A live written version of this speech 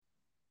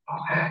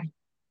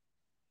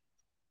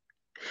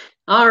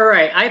All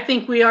right, I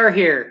think we are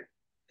here.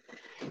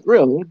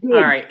 Really good.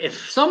 All right,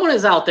 if someone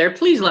is out there,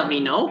 please let me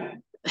know.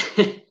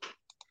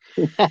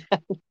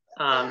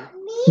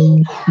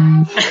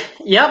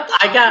 Yep,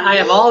 I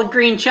have all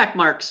green check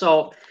marks,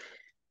 so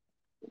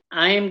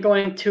I am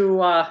going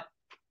to.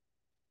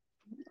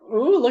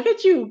 Ooh, look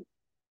at you,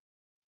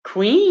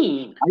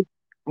 Queen.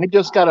 I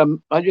just got a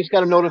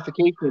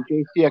notification that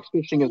JCX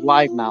Fishing is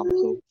live now.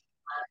 So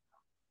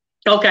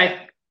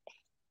Okay.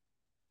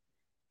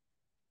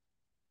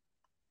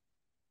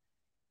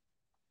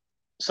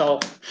 So,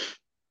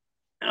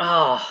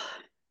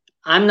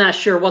 I'm not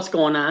sure what's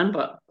going on,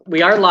 but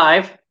we are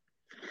live.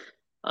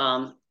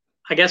 I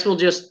guess we'll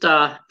just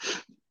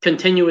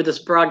continue with this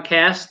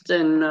broadcast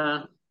and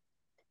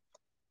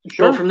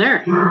go from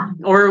there.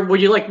 Or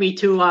would you like me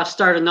to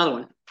start another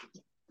one?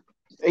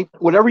 Hey,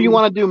 whatever you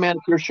want to do, man.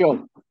 It's your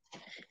show.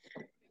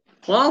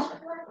 Well,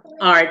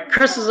 all right.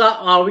 Chris is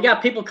up. We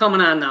got people coming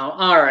on now.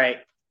 All right.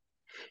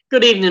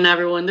 Good evening,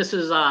 everyone. This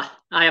is. I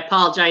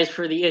apologize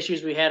for the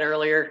issues we had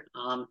earlier.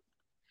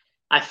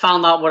 I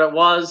found out what it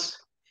was,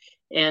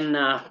 and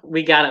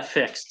we got it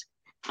fixed.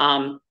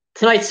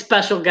 Tonight's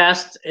special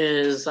guest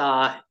is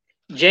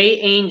Jay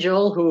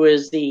Angel, who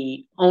is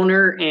the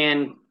owner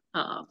and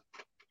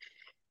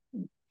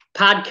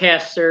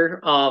podcaster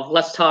of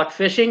Let's Talk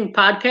Fishing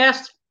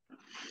podcast.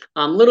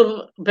 A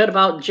little bit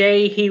about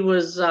Jay. He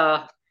was,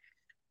 ever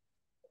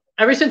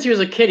since he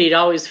was a kid, he'd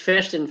always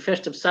fished and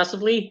fished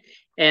obsessively.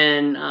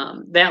 And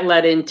that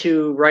led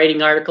into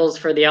writing articles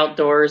for the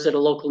outdoors at a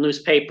local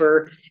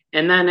newspaper.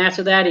 And then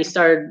after that, he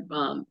started,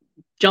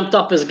 jumped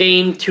up his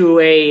game to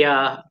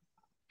a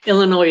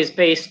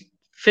Illinois-based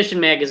fishing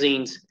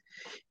magazines.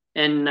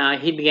 And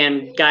he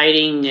began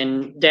guiding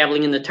and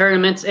dabbling in the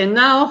tournaments. And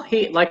now,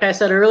 like I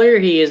said earlier,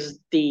 he is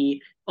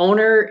the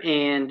owner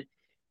and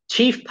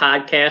chief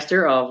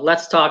podcaster of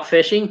Let's Talk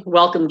Fishing.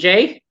 Welcome,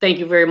 Jay. Thank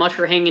you very much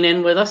for hanging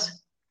in with us.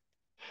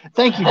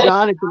 Thank you,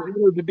 John. It's an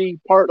honor to be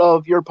part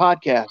of your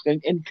podcast,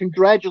 and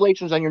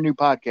congratulations on your new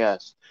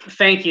podcast.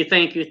 Thank you,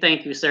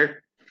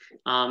 sir.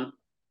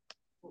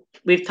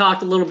 We've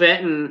talked a little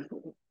bit, and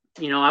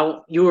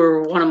you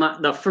were one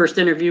of the first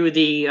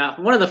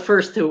one of the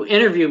first to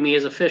interview me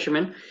as a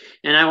fisherman,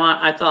 and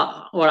I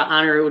thought what an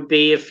honor it would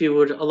be if you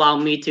would allow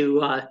me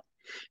to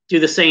do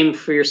the same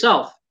for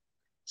yourself.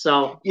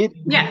 So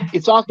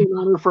it's also an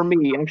honor for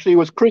me. Actually, it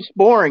was Chris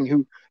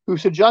Boring who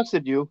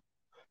suggested you.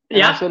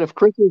 And I said, if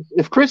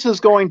Chris is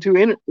going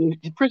to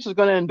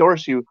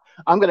endorse you,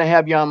 I'm going to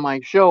have you on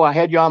my show. I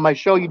had you on my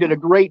show. You did a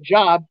great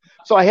job,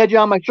 so I had you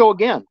on my show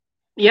again.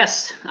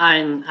 Yes,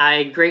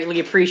 I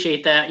greatly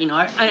appreciate that.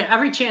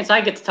 Every chance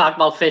I get to talk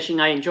about fishing,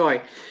 I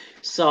enjoy.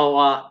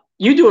 So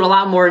you do it a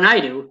lot more than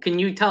I do. Can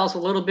you tell us a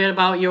little bit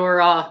about your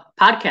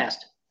podcast?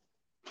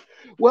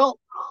 Well,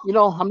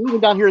 I'm living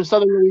down here in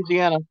southern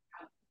Louisiana,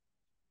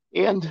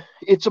 and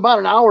it's about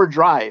an hour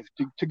drive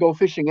to go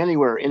fishing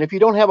anywhere. And if you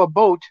don't have a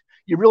boat,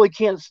 you really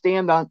can't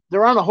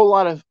there aren't a whole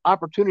lot of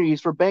opportunities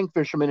for bank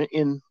fishermen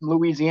in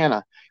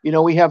Louisiana.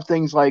 We have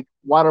things like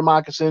water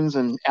moccasins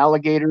and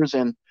alligators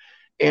and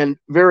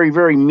very,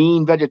 very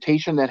mean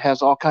vegetation that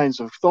has all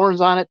kinds of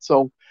thorns on it.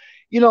 So,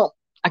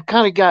 I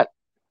kind of got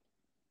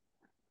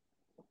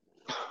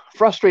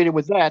frustrated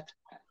with that.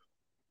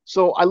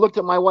 So I looked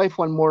at my wife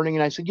one morning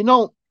and I said,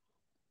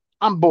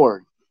 I'm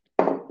bored.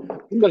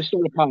 I'm going to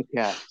start a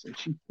podcast.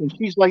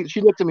 And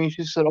she looked at me and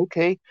she said,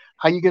 okay,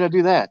 how are you going to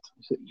do that?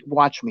 I said,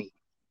 watch me.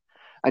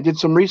 I did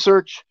some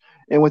research,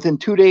 and within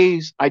 2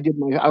 days, I did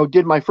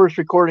my first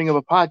recording of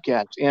a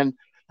podcast, and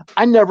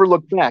I never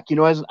looked back.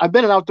 As I've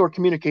been an outdoor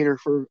communicator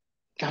for,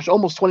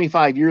 almost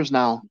 25 years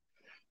now,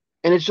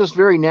 and it's just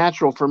very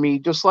natural for me,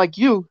 just like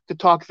you, to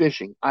talk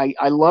fishing. I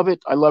love it.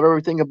 I love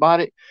everything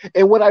about it.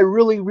 And what I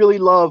really, really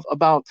love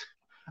about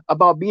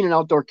being an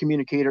outdoor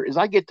communicator is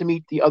I get to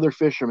meet the other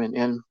fishermen.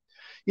 And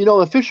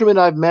the fishermen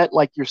I've met,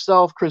 like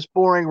yourself, Chris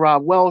Boring,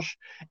 Rob Welsh,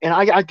 and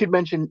I could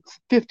mention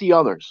 50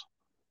 others.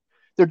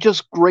 They're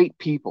just great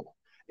people.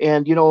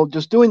 And,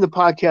 just doing the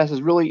podcast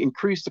has really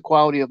increased the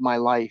quality of my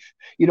life.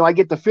 I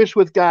get to fish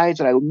with guys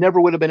that I never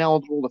would have been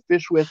eligible to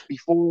fish with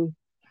before.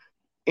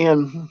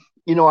 And,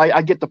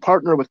 I get to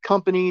partner with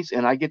companies,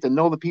 and I get to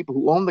know the people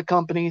who own the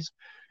companies.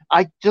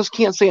 I just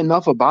can't say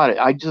enough about it.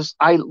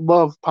 I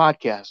love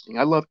podcasting.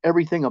 I love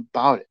everything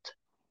about it.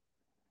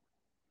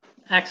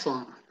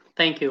 Excellent.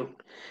 Thank you.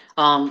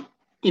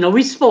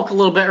 We spoke a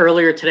little bit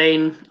earlier today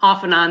and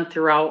off and on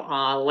throughout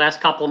the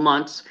last couple of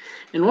months.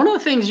 And one of the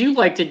things you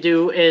like to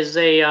do is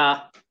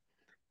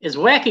is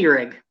wacky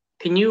rig.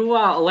 Can you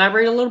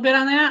elaborate a little bit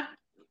on that?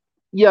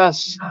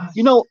 Yes.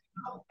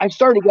 I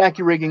started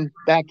wacky rigging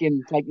back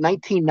in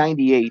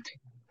 1998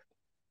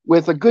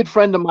 with a good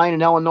friend of mine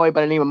in Illinois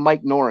by the name of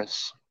Mike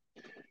Norris.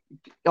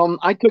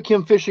 I took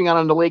him fishing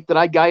on the lake that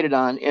I guided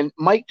on, and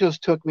Mike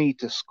just took me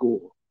to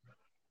school.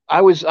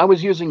 I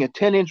was using a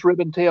 10-inch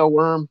ribbon tail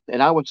worm,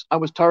 and I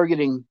was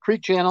targeting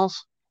creek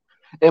channels.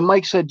 And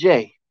Mike said,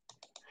 Jay,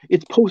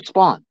 it's post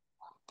spawn.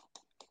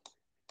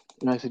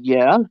 And I said,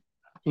 yeah.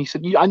 He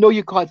said, I know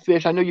you caught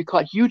fish. I know you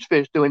caught huge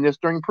fish doing this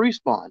during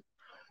pre-spawn.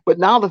 But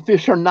now the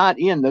fish are not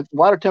in. The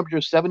water temperature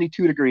is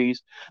 72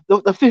 degrees.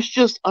 The fish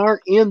just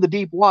aren't in the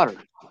deep water.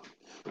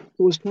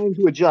 So it's time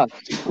to adjust.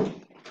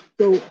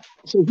 So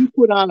he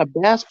put on a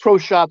Bass Pro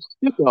Shop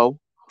Sticko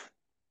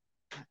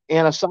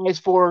and a size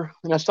 4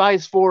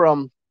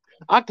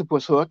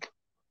 octopus hook,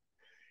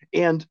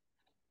 and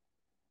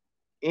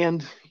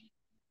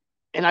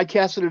I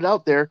casted it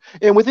out there,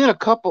 and within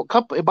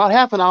about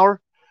half an hour,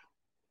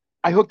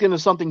 I hooked into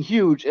something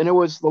huge, and it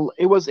was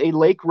a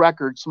lake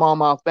record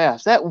smallmouth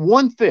bass. That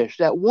one fish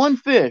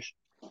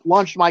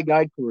launched my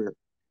guide career,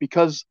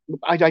 because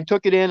I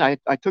took it in, I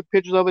took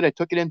pictures of it, I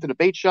took it into the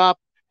bait shop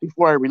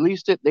before I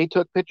released it. They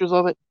took pictures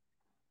of it.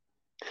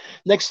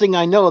 Next thing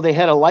I know, they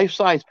had a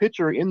life-size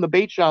picture in the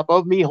bait shop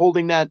of me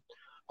holding that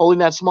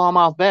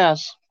smallmouth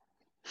bass,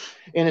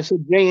 and it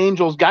said Jay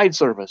Angel's Guide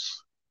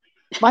Service.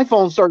 My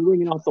phone started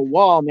ringing off the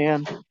wall,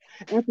 man.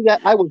 After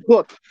that, I was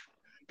hooked.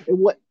 And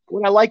what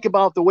I like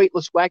about the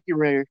weightless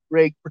wacky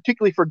rig,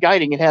 particularly for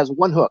guiding, it has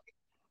one hook.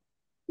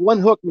 One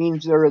hook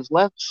means there is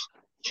less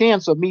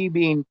chance of me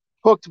being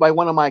hooked by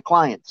one of my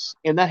clients,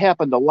 and that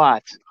happened a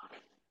lot.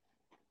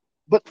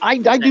 But I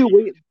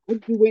do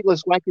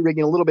weightless wacky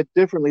rigging a little bit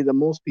differently than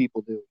most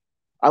people do.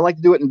 I like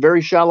to do it in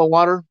very shallow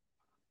water,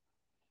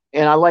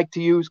 and I like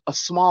to use a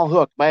small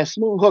hook. By a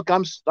small hook,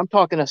 I'm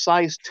talking a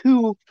size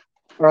 2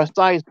 or a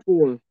size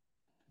 4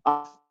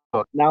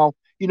 hook. Now,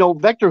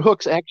 Vector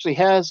Hooks actually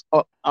has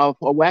a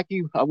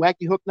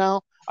wacky hook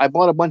now. I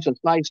bought a bunch of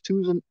size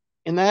 2s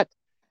in that,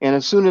 and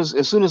as soon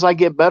as I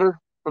get better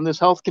from this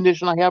health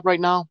condition I have right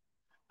now,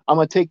 I'm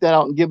gonna take that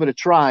out and give it a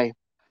try.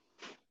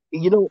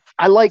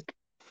 I like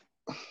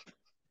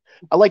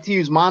to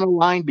use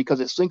monoline because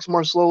it sinks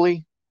more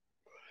slowly,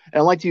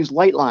 and I like to use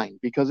light line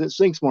because it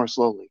sinks more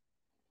slowly.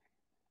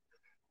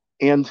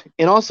 And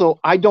also,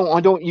 I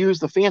don't use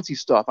the fancy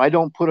stuff. I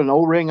don't put an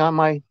O-ring on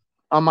my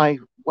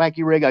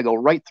wacky rig. I go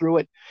right through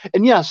it.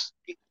 And yes,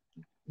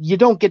 you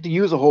don't get to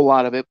use a whole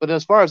lot of it, but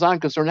as far as I'm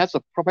concerned, that's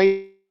a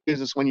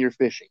business when you're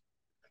fishing.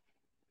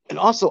 And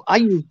also, I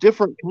use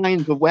different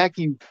kinds of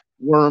wacky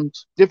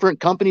worms,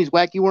 different companies'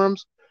 wacky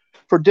worms,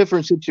 for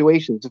different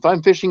situations. If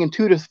I'm fishing in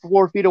 2 to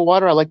 4 feet of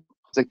water, I like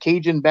the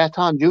Cajun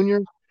Baton Jr.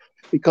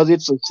 because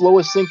it's the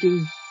slowest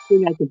sinking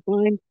thing I can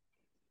find.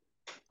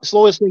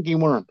 Slowest sinking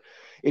worm.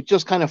 It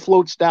just kind of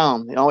floats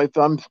down. If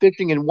I'm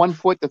fishing in 1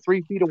 foot to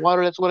 3 feet of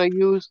water, that's what I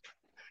use.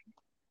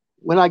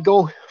 When I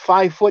go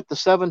 5 foot to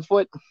 7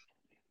 foot,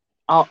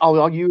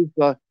 I'll use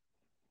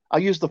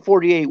the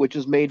 48, which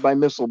is made by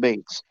Missile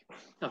Baits.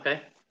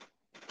 Okay.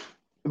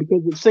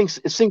 Because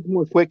it sinks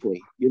more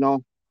quickly,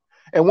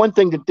 And one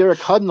thing that Derek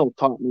Hudnall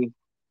taught me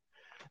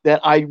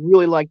that I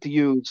really like to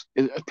use,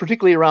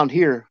 particularly around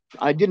here,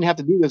 I didn't have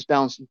to do this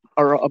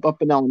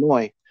up in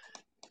Illinois,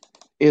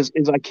 is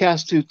I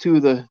cast to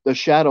the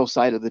shadow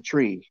side of the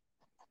tree,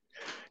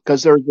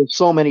 because there's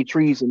so many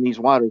trees in these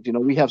waters.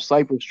 We have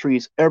cypress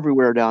trees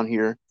everywhere down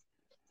here,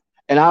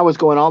 and I was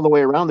going all the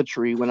way around the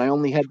tree when I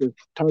only had to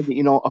target,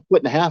 a foot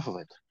and a half of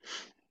it.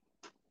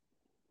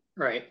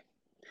 Right.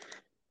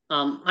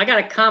 I got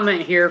a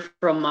comment here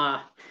from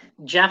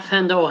Jeff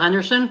Hendo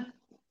Henderson.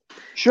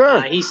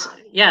 Sure.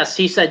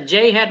 He said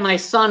Jay had my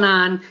son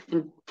on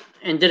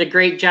and did a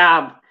great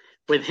job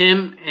with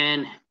him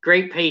and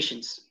great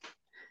patience.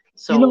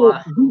 So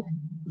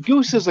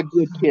Goose is a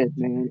good kid,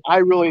 man. I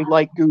really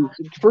like Goose.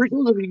 For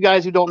those of you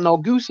guys who don't know,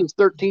 Goose is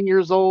 13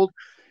 years old,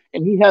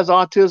 and he has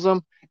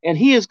autism, and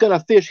he is going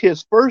to fish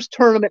his first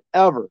tournament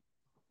ever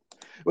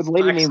with a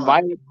lady named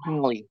Violet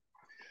Talley.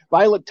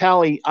 Violet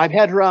Talley, I've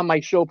had her on my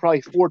show probably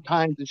 4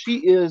 times, and she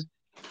is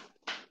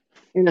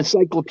an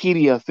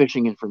encyclopedia of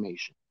fishing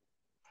information.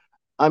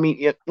 I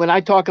mean, when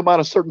I talk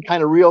about a certain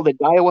kind of reel that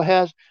Daiwa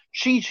has,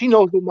 she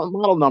knows the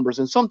model numbers,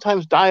 and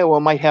sometimes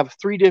Daiwa might have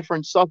 3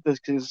 different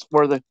suffixes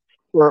for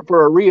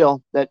a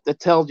reel that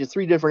tells you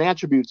 3 different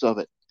attributes of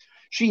it.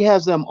 She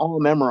has them all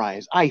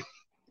memorized. I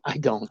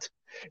don't.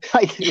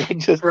 I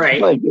just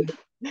right. And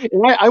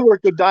I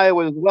work with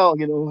Daiwa as well,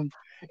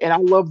 and I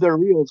love their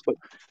reels, but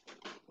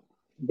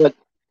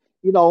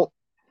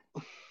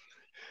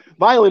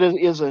Violet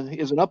is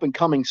an up and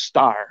coming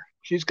star.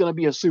 She's going to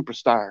be a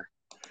superstar.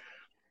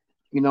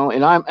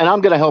 And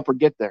I'm going to help her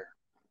get there.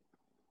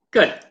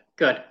 Good.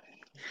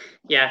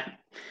 Yeah.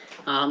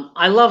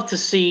 I love to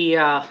see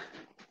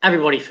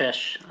everybody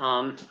fish.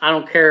 I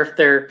don't care if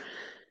they're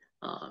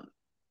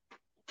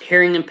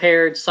hearing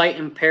impaired, sight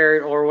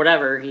impaired, or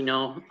whatever,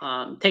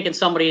 taking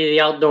somebody to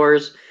the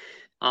outdoors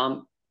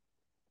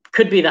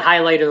could be the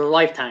highlight of their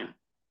lifetime.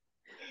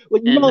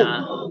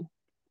 Well,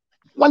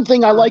 one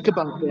thing I like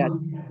about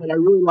that I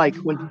really like,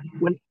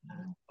 when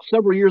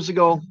several years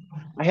ago,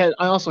 I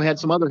also had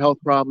some other health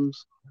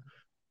problems,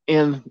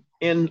 and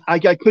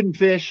I couldn't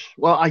fish.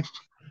 Well,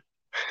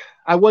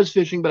 I was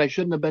fishing, but I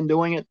shouldn't have been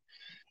doing it.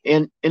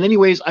 And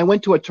anyways, I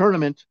went to a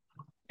tournament,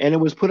 and it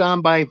was put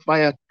on by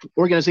an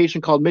organization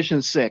called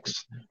Mission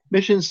 6.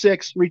 Mission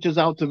 6 reaches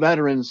out to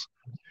veterans,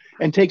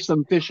 and takes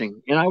them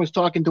fishing. And I was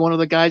talking to one of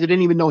the guys. I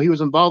didn't even know he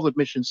was involved with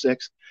Mission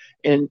 6.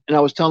 And I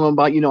was telling him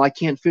about, I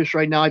can't fish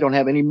right now. I don't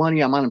have any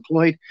money. I'm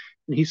unemployed.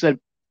 And he said,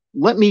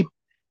 what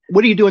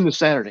are you doing this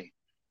Saturday?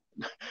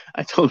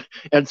 I told him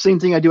the same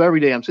thing I do every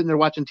day. I'm sitting there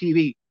watching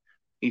TV.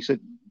 He said,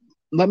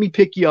 let me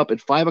pick you up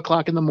at 5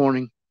 o'clock in the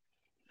morning.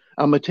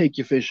 I'm going to take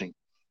you fishing.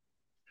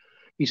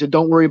 He said,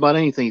 don't worry about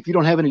anything. If you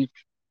don't have any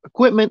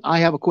equipment, I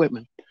have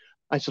equipment.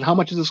 I said, how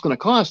much is this going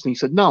to cost? And he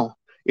said, no,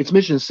 it's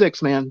Mission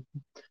 6, man.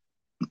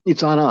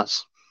 It's on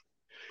us.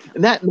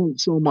 And that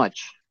meant so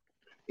much.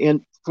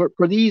 And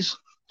for these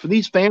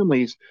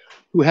families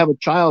who have a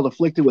child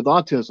afflicted with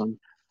autism,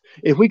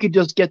 if we could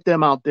just get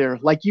them out there,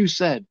 like you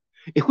said,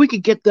 if we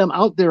could get them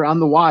out there on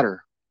the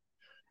water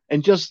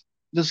and just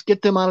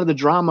get them out of the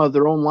drama of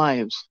their own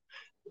lives,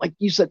 like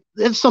you said,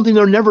 that's something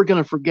they're never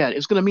going to forget.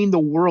 It's going to mean the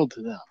world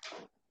to them.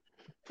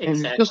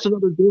 Exactly. And just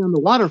another day on the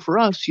water for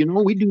us,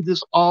 we do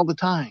this all the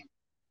time.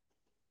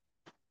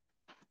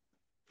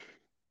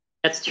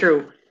 That's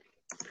true.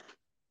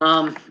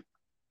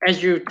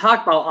 As you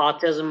talk about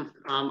autism,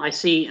 I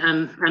see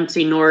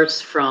MC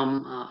Norris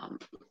from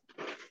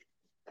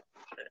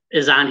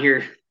is on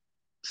here.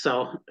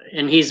 So,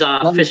 and he's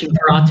Fishing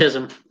for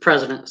Autism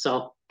president.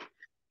 So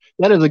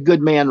that is a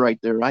good man right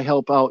there. I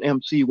help out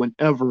MC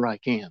whenever I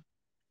can.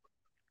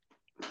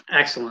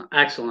 Excellent.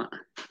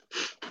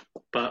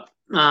 But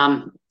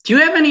do you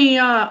have any?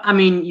 I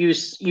mean,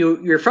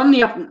 you're from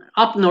the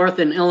up north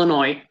in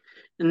Illinois,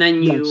 and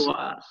then you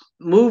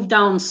moved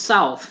down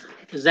south.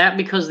 Is that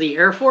because the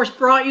Air Force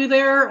brought you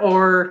there,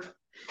 or?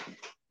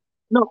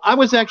 No, I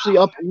was actually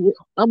up.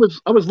 I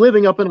was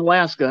living up in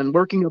Alaska and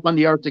working up on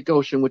the Arctic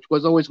Ocean, which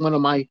was always one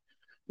of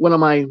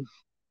my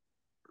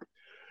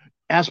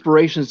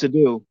aspirations to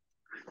do.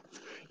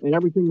 And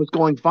everything was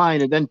going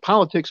fine, and then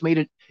politics made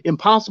it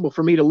impossible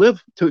for me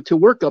to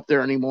work up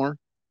there anymore.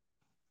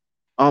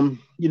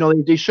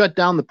 They shut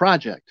down the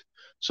project,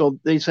 so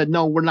they said,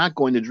 no, we're not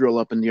going to drill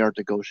up in the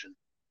Arctic Ocean.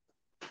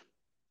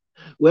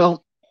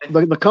 Well,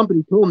 the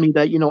company told me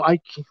that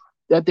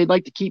that they'd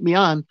like to keep me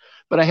on,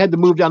 but I had to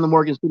move down to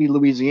Morgan City,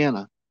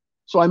 Louisiana.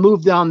 So I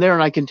moved down there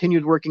and I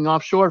continued working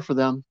offshore for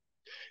them.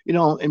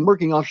 And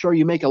working offshore,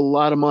 you make a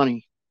lot of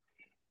money.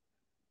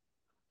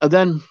 And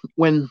then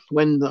when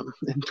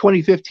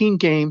 2015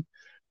 came,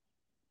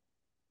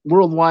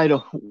 worldwide,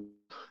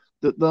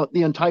 the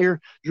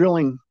entire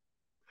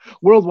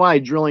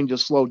worldwide drilling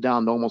just slowed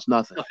down to almost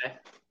nothing. Okay.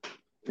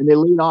 And they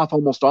laid off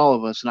almost all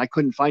of us, and I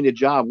couldn't find a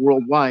job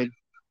worldwide.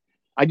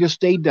 I just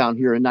stayed down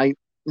here, and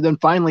then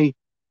finally,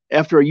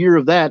 after a year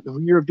of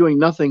doing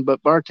nothing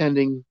but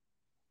bartending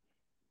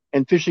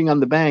and fishing on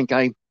the bank,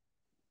 I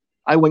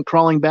went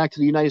crawling back to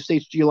the United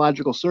States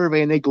Geological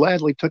Survey, and they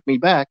gladly took me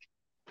back,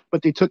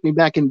 but they took me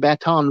back in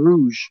Baton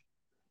Rouge,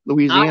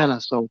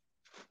 Louisiana. So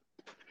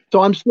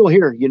I'm still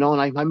here, and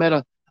I met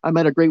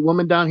a great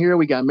woman down here.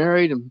 We got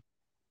married, and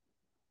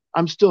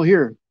I'm still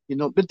here,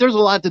 but there's a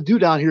lot to do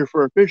down here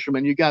for a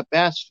fisherman. You got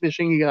bass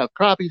fishing, you got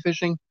crappie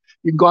fishing.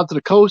 You can go out to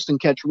the coast and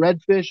catch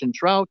redfish and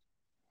trout.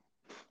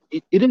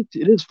 It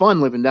is fun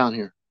living down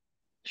here.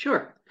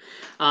 Sure.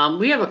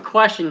 We have a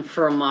question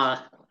from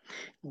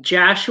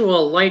Joshua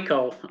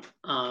Lyko.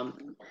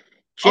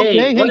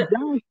 Jay, okay,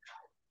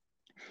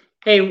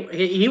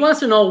 hey, he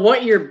wants to know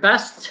what your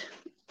best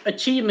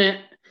achievement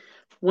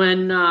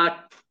when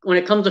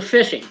it comes to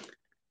fishing.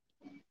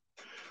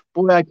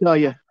 Boy, I tell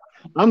you,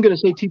 I'm going to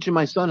say teaching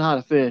my son how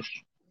to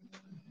fish.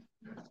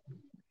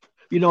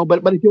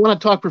 But if you want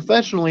to talk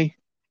professionally,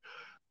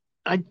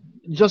 I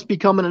just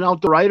becoming an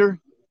outdoor writer,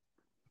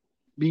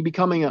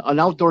 becoming an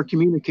outdoor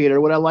communicator.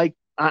 What I like,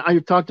 I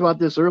talked about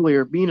this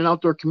earlier, being an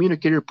outdoor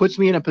communicator puts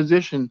me in a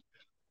position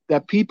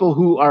that people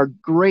who are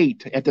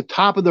great at the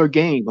top of their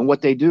game and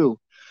what they do,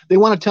 they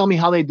want to tell me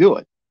how they do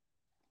it.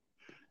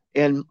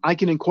 And I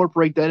can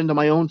incorporate that into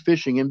my own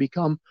fishing and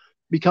become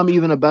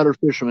even a better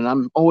fisherman.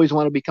 I'm always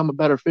want to become a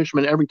better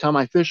fisherman. Every time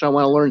I fish, I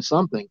want to learn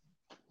something.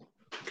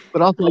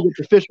 But also I get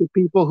to fish with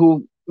people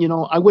who,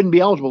 I wouldn't be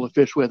eligible to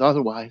fish with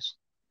otherwise.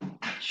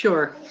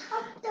 Sure.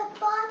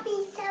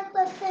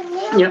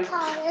 Yep.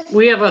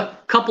 We have a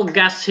couple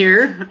guests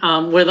here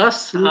with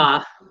us.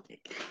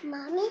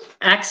 Mommy?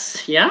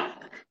 X,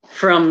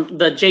 from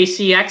the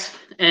JCX.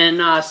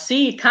 And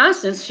C,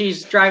 Constance,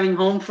 she's driving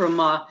home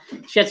from,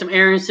 she had some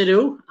errands to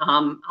do.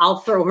 I'll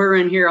throw her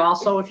in here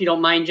also, if you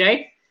don't mind,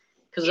 Jay.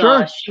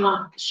 Because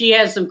she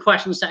has some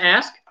questions to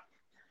ask.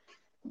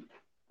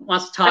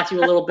 Wants to talk to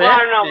you a little bit. I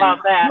don't know about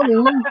that.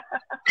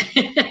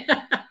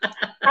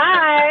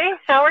 Hi,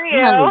 how are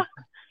you? Hi.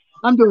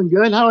 I'm doing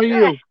good. How are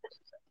you?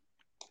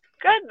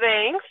 Good,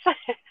 thanks.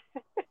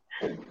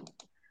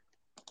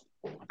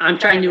 I'm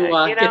trying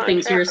to get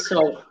things here.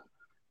 So,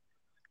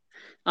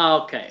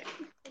 okay.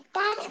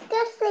 That's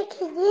just like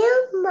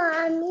you,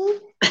 Mommy.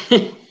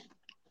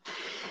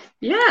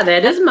 Yeah,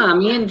 that is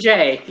Mommy and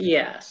Jay.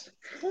 Yes.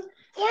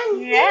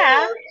 And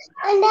yeah.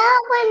 And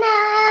that one,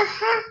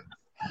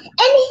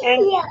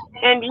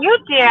 and you,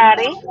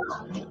 Daddy.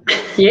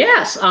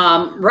 Yes.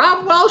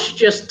 Rob Welsh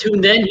just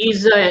tuned in.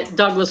 He's at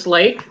Douglas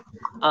Lake.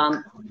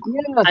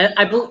 Yeah,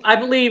 I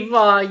believe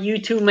you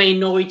two may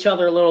know each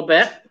other a little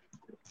bit.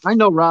 I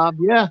know Rob.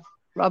 Yeah,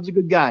 Rob's a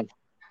good guy.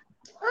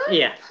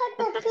 Yeah.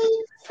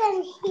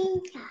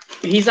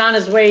 He's on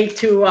his way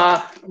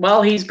to,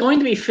 he's going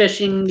to be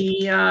fishing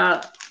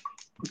the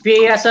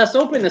BASS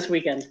Open this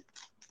weekend.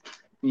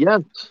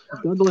 Yes,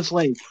 Douglas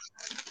Lake.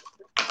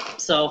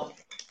 So,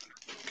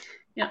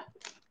 yeah.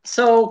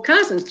 So,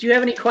 Constance, do you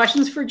have any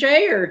questions for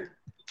Jay, or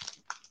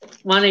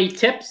want any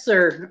tips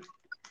or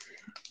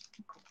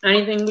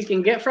anything we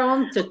can get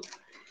from him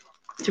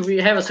to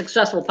have a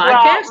successful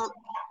podcast?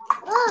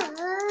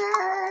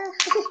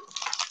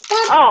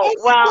 That's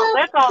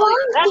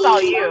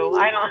all you.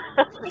 I don't.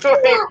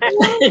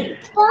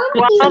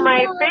 Well,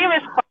 my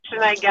famous question,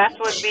 I guess,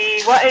 would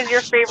be, what is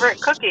your favorite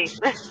cookie?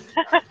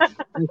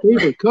 My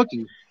favorite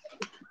cookie?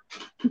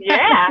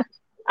 Yeah,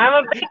 I'm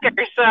a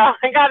baker, so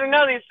I got to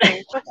know these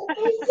things.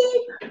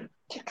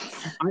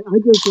 I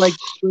just like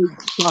straight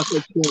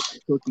chocolate chip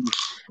cookies.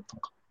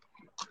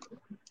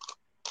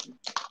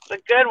 It's a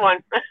good one.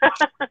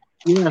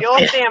 Yeah.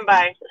 You'll stand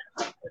by.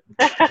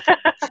 I'm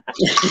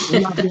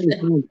not very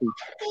fancy.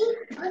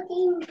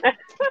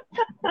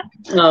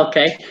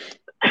 Okay.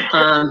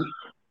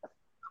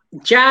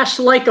 Josh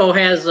Lyko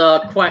has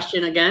a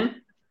question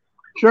again.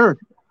 Sure.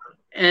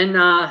 And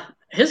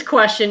his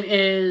question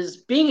is,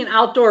 being an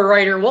outdoor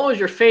writer, what was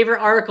your favorite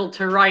article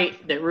to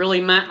write that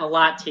really meant a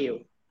lot to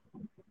you?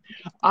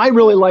 I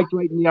really liked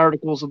writing the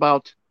articles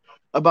about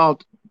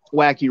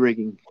wacky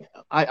rigging.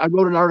 I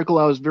wrote an article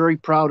I was very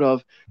proud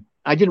of.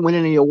 I didn't win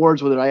any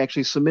awards with it. I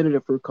actually submitted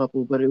it for a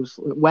couple, but it was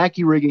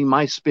Wacky Rigging,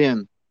 My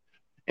Spin.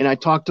 And I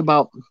talked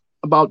about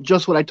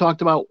just what I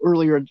talked about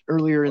earlier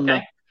in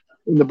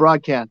the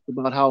broadcast,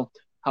 about how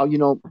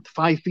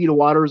 5 feet of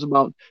water is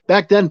about,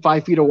 back then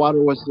 5 feet of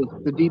water was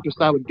the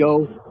deepest I would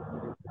go,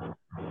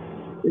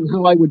 and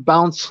how I would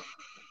bounce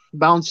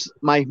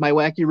my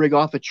wacky rig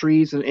off of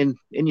trees, and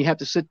you have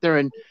to sit there,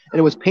 and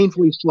it was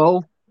painfully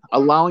slow,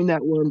 allowing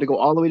that worm to go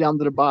all the way down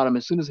to the bottom.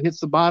 As soon as it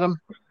hits the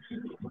bottom,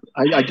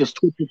 I just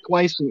twitch it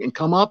twice and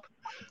come up.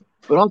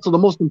 But also the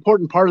most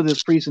important part of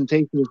this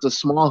presentation is the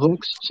small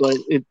hooks, so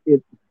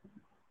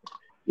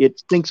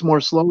it sinks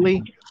more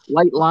slowly,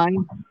 light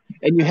line,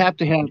 and you have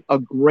to have a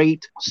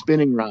great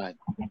spinning rod.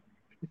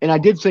 And I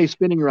did say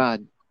spinning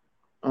rod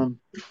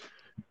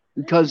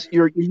because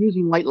you're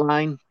using light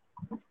line,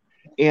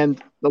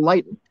 and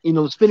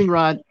the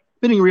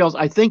spinning reels,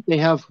 I think they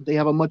have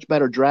a much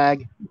better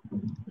drag.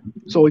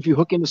 So if you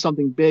hook into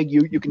something big,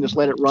 you can just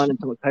let it run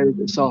until it tires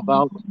itself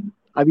out.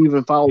 I've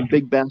even followed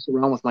big bass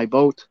around with my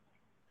boat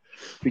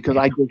because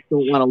I just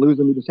don't want to lose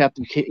them. You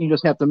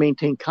just have to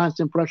maintain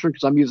constant pressure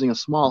because I'm using a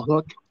small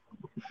hook.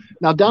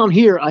 Now down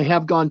here, I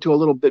have gone to a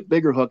little bit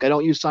bigger hook. I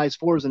don't use size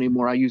 4s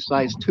anymore. I use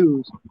size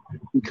 2s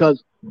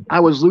because I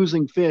was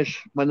losing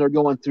fish when they're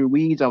going through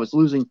weeds. I was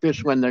losing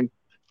fish when they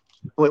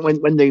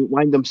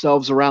wind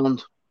themselves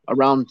around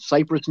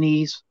cypress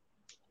knees.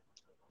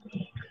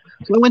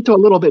 So I went to a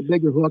little bit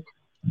bigger hook.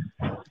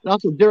 And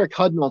also, Derek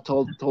Hudnall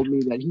told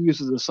me that he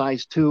uses a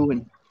size 2,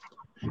 and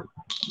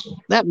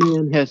that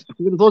man has.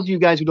 For those of you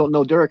guys who don't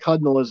know, Derek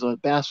Hudnall is a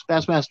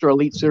Bassmaster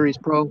Elite Series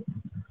pro,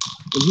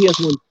 and he has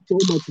won so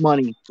much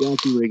money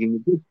wacky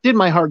rigging. It did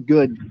my heart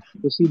good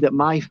to see that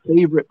my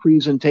favorite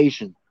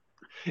presentation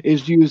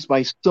is used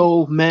by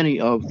so many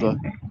of the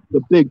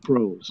big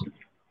pros,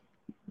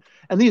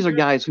 and these are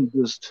guys who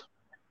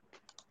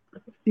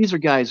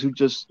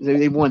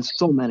they've won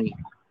so many.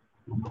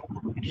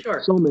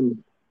 Sure.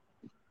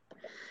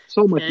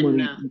 So much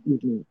money.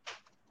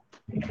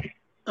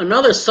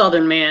 Another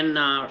Southern man,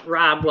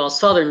 Rob Wells,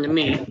 Southern to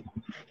me.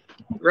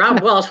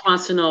 Rob Wells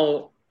wants to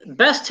know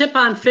best tip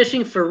on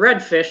fishing for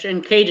redfish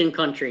in Cajun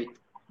country.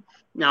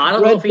 Now, I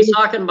don't know if he's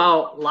talking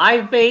about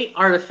live bait,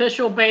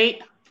 artificial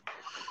bait.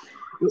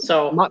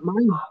 So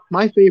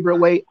my favorite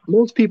way,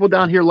 most people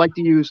down here like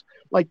to use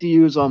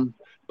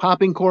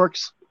popping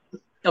corks.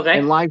 Okay.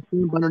 And live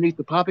shrimp underneath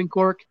the popping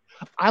cork.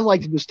 I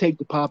like to just take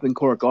the popping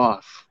cork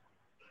off,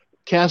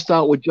 cast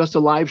out with just a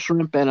live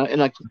shrimp and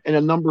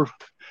a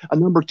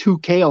number 2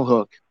 kale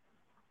hook.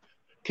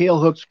 Kale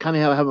hooks kind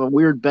of have a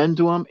weird bend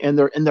to them, and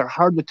they're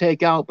hard to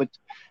take out. But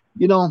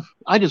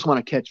I just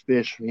want to catch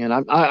fish,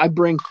 man. I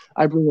bring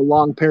a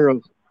long pair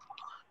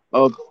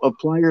of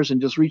pliers and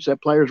just reach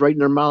that pliers right in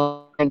their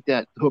mouth, yank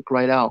that hook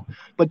right out.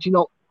 But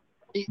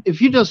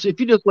if you just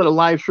let a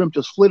live shrimp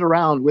just flit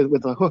around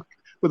with a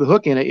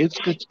hook in it, it's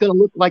going to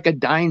look like a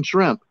dying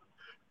shrimp.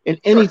 And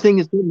anything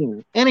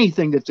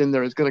that's in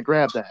there is going to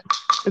grab that.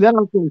 And that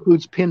also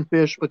includes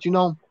pinfish. But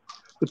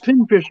the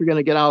pinfish are going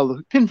to get out of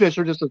the pinfish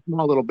are just a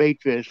small little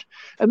bait fish,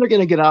 and they're going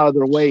to get out of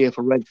their way if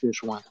a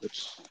redfish wants it.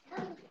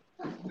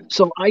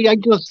 So I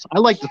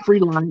like the free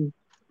line.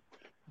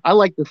 I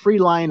like the free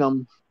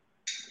line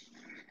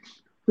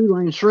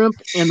shrimp.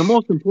 And the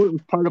most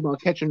important part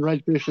about catching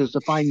redfish is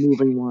to find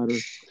moving water.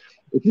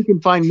 If you can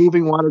find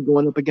moving water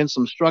going up against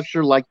some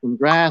structure like some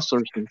grass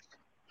or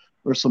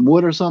some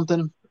wood or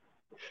something,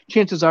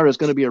 chances are there's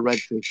going to be a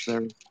redfish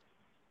there.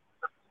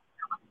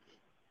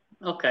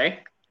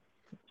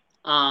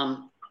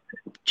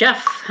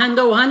 Jeff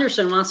Hendo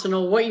Henderson wants to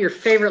know what your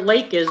favorite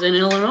lake is in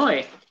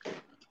Illinois.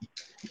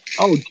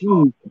 Oh,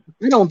 geez.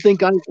 I don't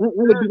think I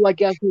would be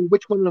like asking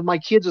which one of my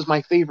kids is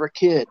my favorite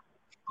kid.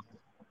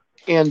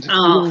 And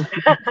I've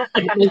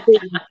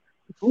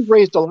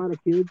raised a lot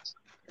of kids,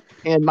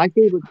 and my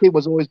favorite kid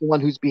was always the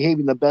one who's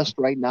behaving the best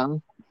right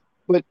now.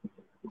 But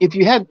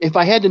if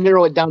I had to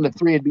narrow it down to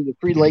three, it'd be the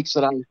three lakes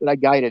that I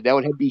guided. That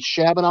would be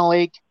Shabbona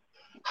Lake,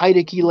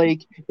 Heideke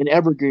Lake, and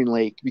Evergreen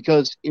Lake,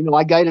 because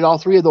I guided all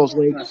three of those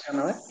lakes,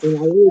 and I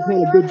always had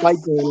a good bite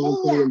going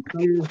on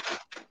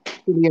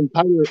for the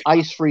entire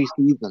ice-free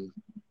season.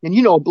 And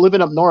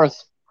living up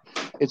north,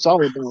 it's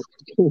all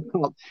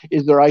about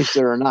is there ice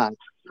there or not.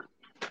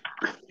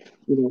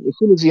 As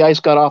soon as the ice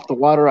got off the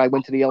water, I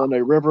went to the Illinois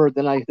River.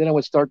 Then I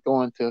would start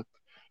going to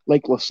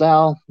Lake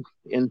LaSalle,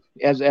 and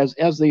as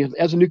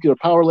the nuclear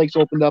power lakes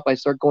opened up, I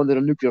start going to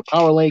the nuclear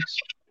power lakes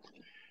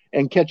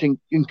and catching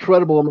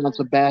incredible amounts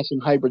of bass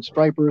and hybrid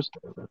stripers.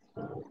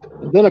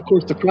 And then, of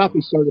course, the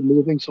crappie started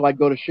moving, so I'd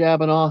go to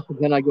Shabbona,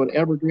 then I'd go to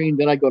Evergreen,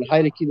 then I'd go to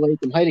Heideke Lake,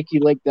 and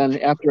Heideke Lake then,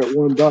 after it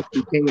warmed up,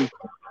 became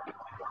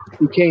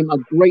a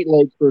great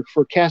lake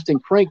for casting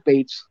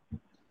crankbaits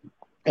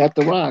at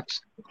the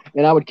rocks.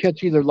 And I would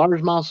catch either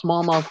largemouth,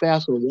 smallmouth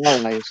bass, or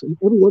walleyes. And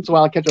every once in a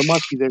while, I'd catch a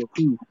muskie there,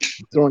 too,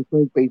 throwing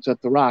crankbaits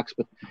at the rocks.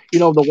 But, the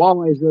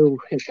walleyes there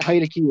at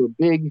Heideke were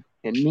big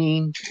and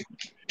mean.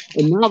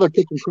 And now they're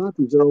catching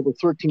crappies. They're over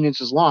 13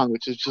 inches long,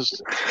 which is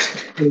just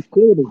an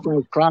incredible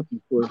sized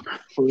crappie for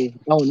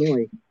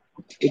Illinois.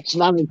 It's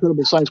not an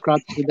incredible sized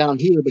crappie for down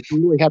here, but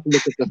you really have to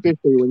look at the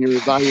fishery when you're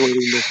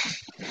evaluating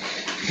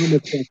how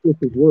much that fish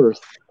is worth.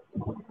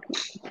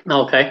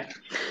 Okay.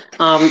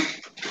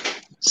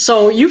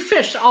 So you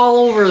fished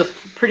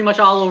pretty much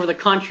all over the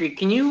country.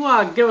 Can you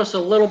give us a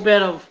little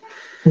bit of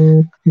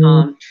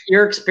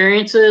your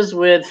experiences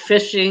with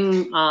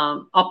fishing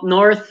up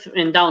north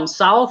and down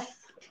south?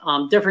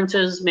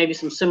 Differences, maybe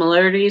some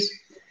similarities?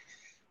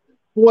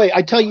 Boy,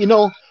 I tell you,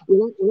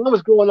 when I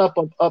was growing up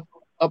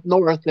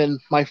north, and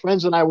my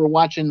friends and I were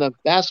watching the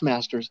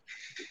Bassmasters,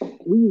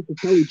 we used to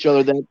tell each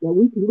other that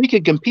we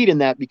could compete in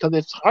that because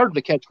it's hard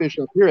to catch fish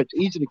up here. It's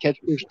easy to catch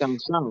fish down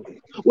south.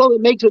 Well,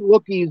 it makes it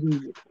look easy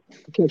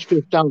to catch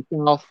fish down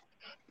south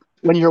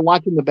when you're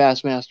watching the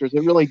Bassmasters.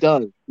 It really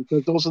does,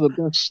 because those are the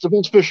best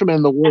fishermen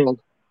in the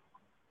world.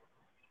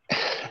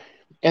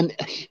 And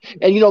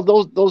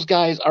those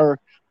guys are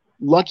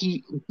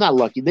not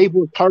lucky. They've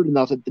worked hard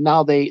enough that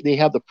now they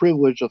have the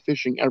privilege of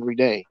fishing every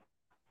day.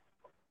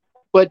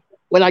 But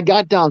when I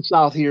got down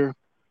south here,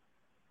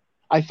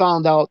 I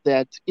found out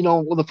that,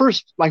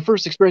 my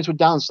first experience with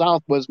down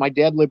south was my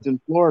dad lived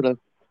in Florida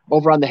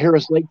over on the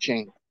Harris Lake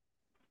chain.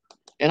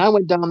 And I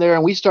went down there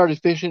and we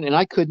started fishing, and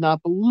I could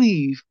not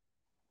believe,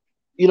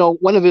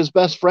 one of his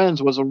best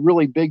friends was a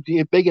really big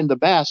into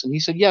bass. And he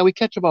said, yeah, we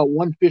catch about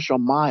one fish a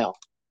mile.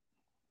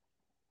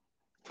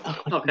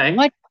 Okay.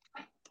 What?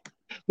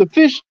 The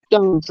fish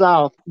down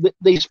south,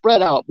 they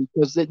spread out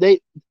because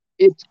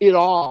it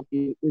all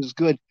is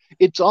good.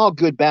 It's all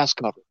good bass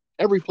cover.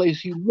 Every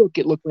place you look,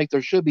 it looks like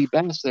there should be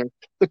bass there.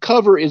 The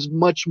cover is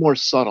much more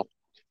subtle.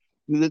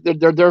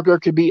 There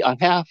could be a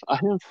half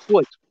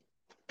foot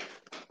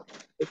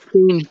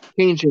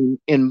change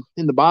in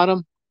the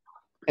bottom,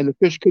 and the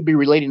fish could be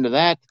relating to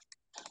that.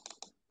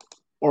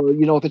 Or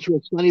if it's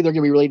real sunny, they're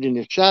going to be related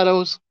to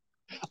shadows.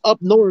 Up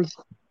north,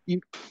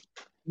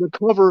 the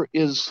cover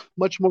is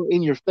much more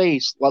in your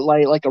face,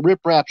 like a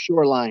riprap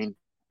shoreline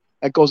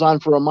that goes on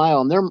for a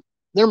mile. And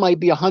there might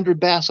be 100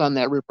 bass on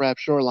that riprap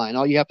shoreline.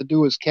 All you have to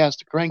do is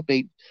cast a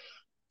crankbait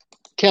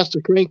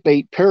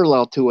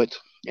parallel to it,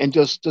 and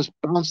just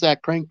bounce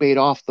that crankbait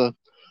off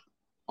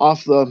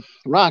the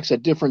rocks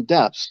at different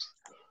depths.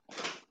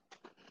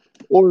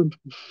 Or,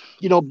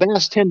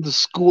 bass tend to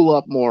school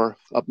up more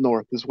up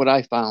north, is what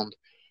I found.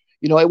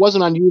 It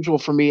wasn't unusual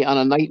for me on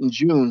a night in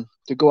June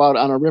to go out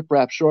on a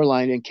riprap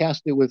shoreline and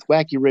cast it with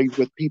wacky rigs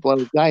with people I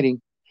was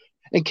guiding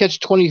and catch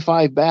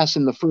 25 bass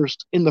in the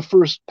first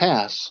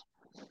pass.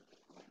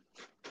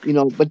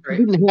 But Right.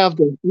 you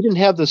didn't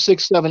have the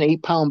 6, 7,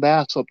 8 pound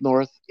bass up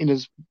north in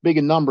as big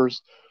in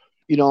numbers.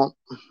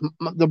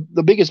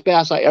 The biggest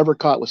bass I ever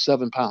caught was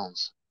 7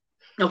 pounds.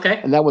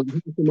 Okay. And that was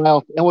a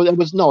mile.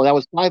 That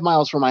was 5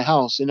 miles from my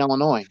house in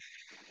Illinois.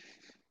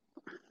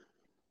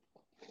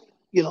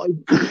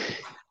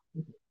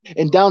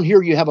 And down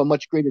here you have a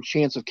much greater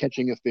chance of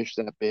catching a fish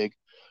that big,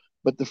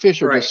 but the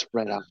fish are just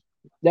spread out.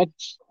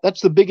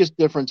 That's the biggest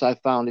difference I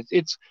found.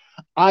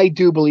 I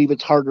do believe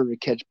it's harder to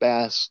catch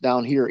bass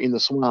down here in the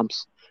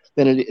swamps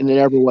than it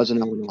ever was in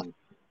Illinois.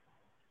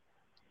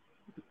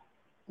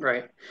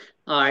 Right.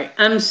 All right.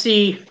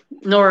 MC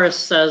Norris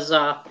says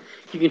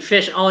you can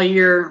fish all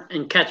year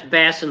and catch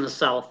bass in the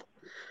south.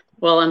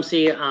 Well,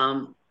 MC,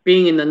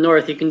 being in the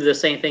north, you can do the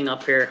same thing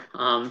up here.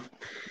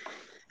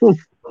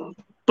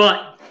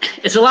 But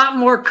it's a lot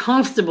more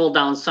comfortable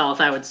down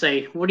south, I would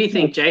say. What do you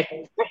think,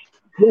 Jay?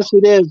 Yes,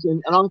 it is.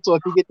 And also,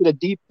 if you get to the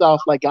deep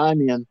south like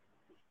I'm in,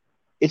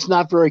 it's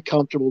not very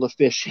comfortable to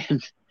fish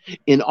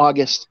in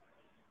August.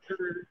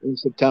 in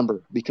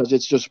September because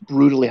it's just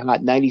brutally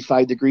hot,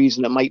 95 degrees,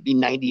 and it might be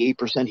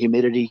 98%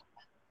 humidity.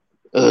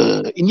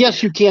 And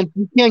yes, you can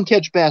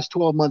catch bass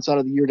 12 months out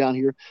of the year down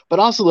here, but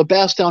also the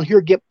bass down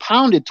here get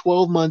pounded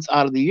 12 months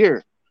out of the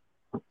year.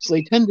 So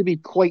they tend to be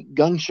quite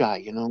gun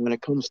shy, when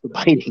it comes to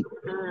biting.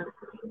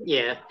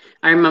 Yeah.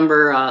 I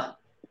remember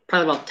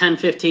probably about 10,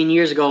 15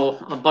 years ago,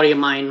 a buddy of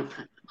mine,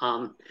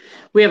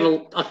 we have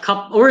a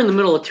couple, we're in the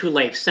middle of two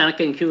lakes,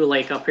 Seneca and Cuba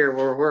Lake up here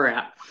where we're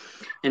at.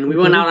 And we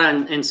went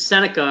out in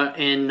Seneca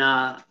in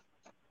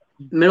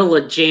middle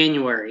of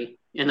January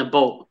in a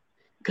boat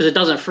because it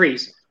doesn't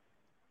freeze.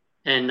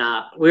 And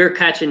we were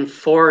catching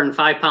 4 and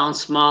 5 pound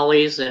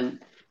smallies, and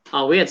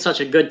we had such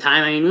a good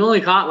time. I mean, we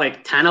only caught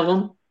like 10 of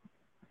them,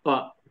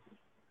 but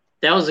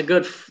that was a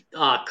good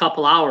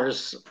couple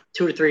hours,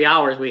 2 to 3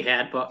 hours we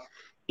had. But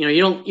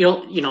you don't,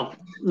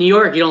 New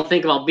York, you don't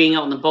think about being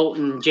out in the boat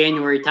in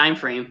January time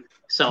frame.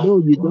 So no,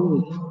 you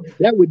don't.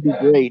 That would be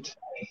great.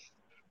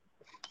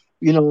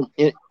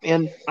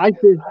 And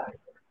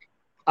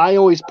I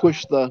always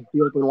push the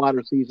open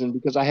water season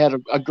because I had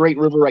a great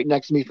river right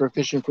next to me for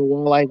fishing for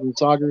walleyes and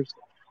saugers,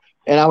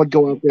 and I would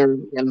go out there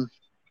and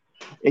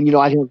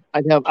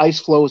I'd have ice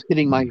flows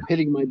hitting my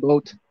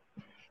boat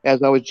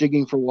as I was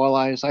jigging for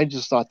walleyes. I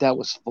just thought that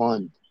was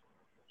fun.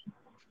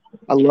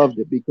 I loved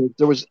it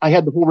because I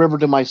had the whole river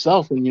to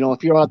myself, and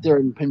if you're out there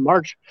in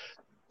March,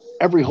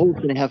 every hole's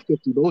going to have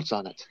 50 boats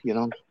on it.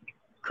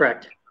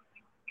 Correct.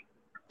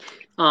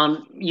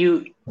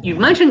 You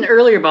mentioned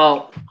earlier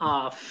about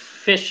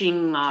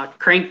fishing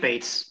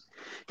crankbaits.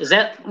 Is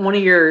that one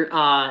of your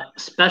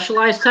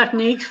specialized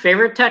techniques,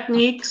 favorite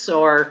techniques,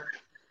 or?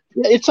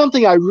 Yeah, it's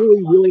something I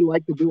really, really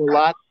like to do a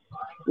lot.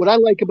 What I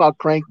like about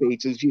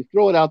crankbaits is you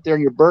throw it out there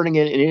and you're burning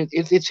it, and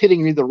it's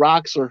hitting either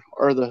rocks or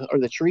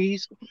the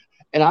trees.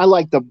 And I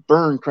like to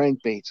burn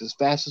crankbaits as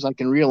fast as I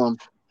can reel them.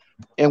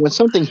 And when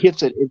something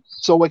hits it, it's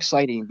so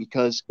exciting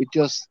because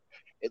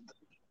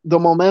the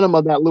momentum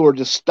of that lure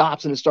just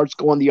stops and it starts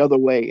going the other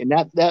way. And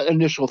that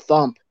initial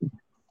thump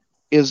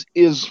is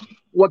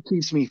what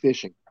keeps me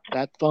fishing.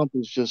 That thump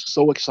is just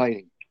so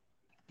exciting.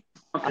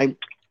 I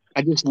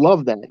just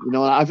love that.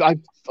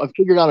 I've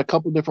figured out a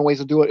couple different ways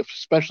to do it,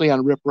 especially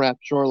on riprap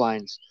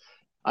shorelines.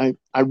 I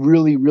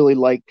really, really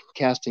like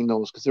casting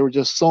those because there were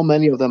just so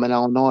many of them in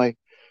Illinois,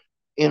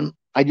 and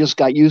I just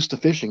got used to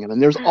fishing them. And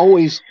there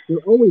always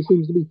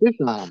seems to be fish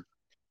on them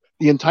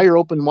the entire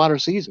open water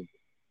season.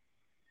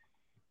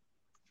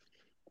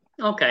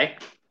 Okay,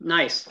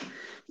 nice.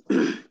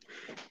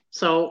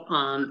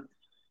 So,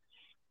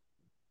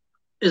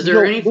 is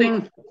there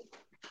anything?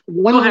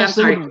 One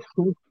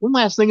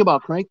last thing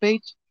about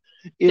crankbaits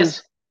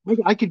is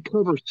I could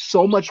cover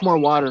so much more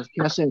water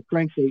casting a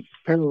crankbait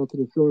parallel to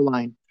the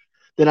shoreline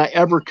than I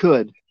ever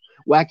could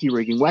wacky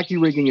rigging.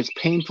 Wacky rigging is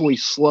painfully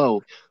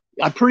slow.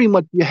 You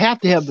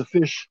have to have the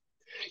fish.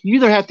 You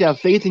either have to have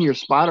faith in your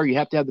spot or you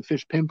have to have the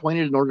fish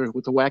pinpointed in order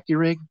with the wacky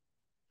rig,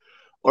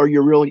 or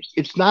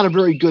it's not a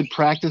very good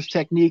practice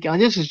technique.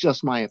 And this is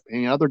just my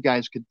opinion. Other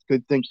guys could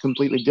think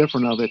completely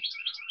different of it.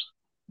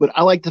 But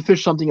I like to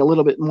fish something a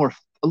little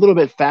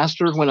bit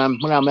faster when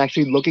I'm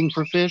actually looking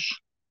for fish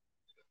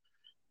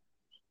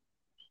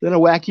than a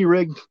wacky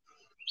rig.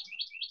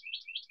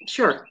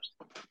 Sure.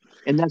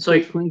 And that's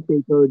why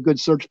crankbaits are a good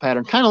search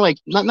pattern. Kind of like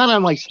not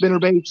unlike spinner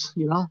baits,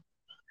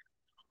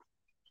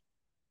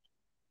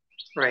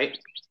 Right.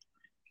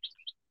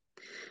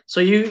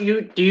 So do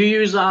you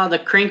use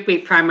the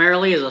crankbait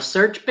primarily as a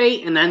search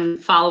bait and then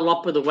follow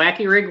up with a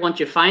wacky rig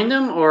once you find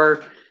them,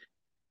 or?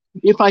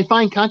 If I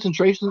find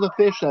concentrations of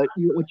fish,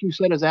 what you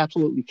said is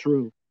absolutely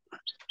true.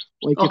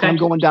 Like if I'm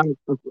going down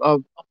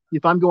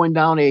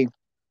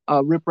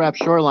a riprap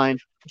shoreline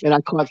and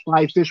I caught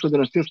 5 fish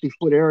within a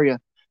 50-foot area,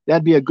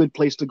 that'd be a good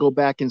place to go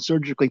back and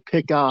surgically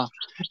pick off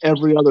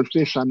every other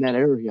fish on that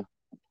area.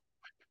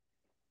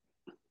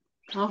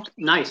 Oh,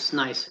 nice.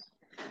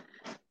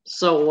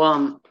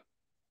 So,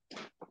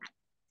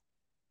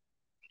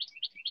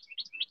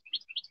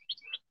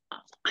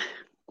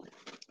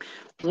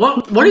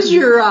 what is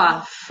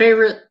your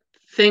favorite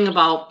thing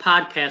about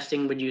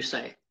podcasting, would you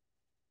say?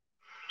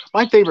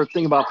 My favorite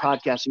thing about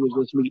podcasting is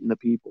just meeting the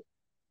people.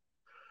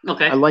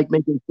 Okay. I like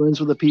making friends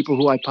with the people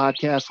who I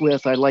podcast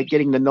with. I like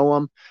getting to know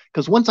them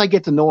because once I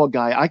get to know a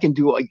guy, I can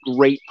do a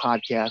great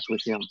podcast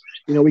with him.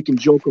 We can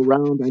joke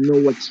around. I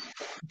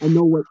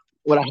know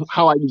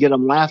how I can get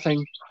him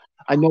laughing.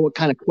 I know what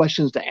kind of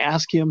questions to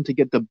ask him to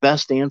get the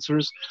best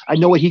answers. I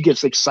know what he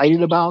gets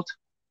excited about.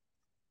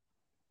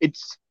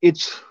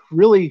 It's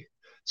really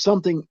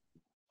something.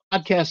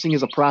 Podcasting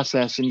is a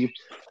process, and you're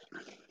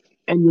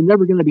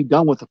never going to be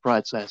done with the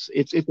process.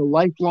 It's a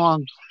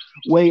lifelong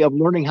way of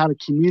learning how to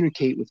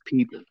communicate with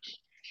people.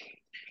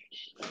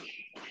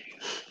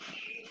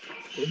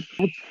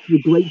 That's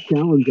the great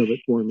challenge of it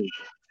for me.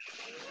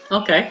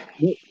 Okay.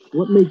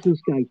 What makes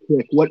this guy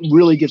tick? What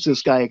really gets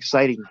this guy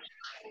excited?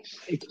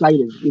 And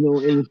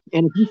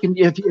if you can,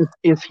 if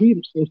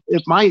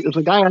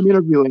the guy I'm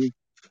interviewing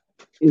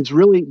is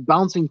really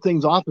bouncing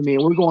things off of me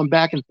and we're going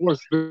back and forth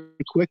very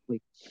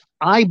quickly,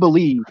 I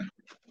believe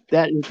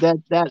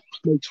That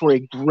makes for a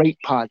great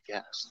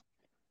podcast.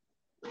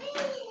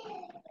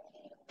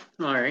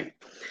 All right.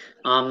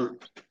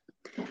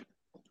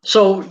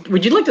 So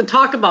would you like to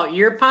talk about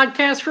your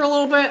podcast for a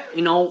little bit?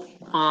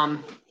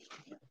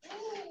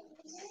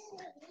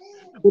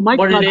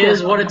 What it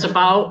is, what it's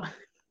about?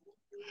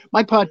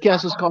 My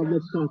podcast is called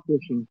Let's Talk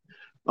Fishing.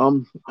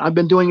 I've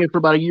been doing it for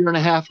about a year and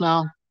a half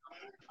now.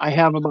 I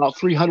have about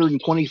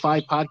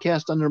 325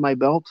 podcasts under my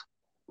belt.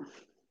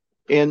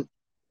 And,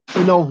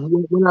 when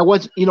I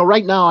was,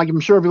 right now, I'm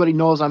sure everybody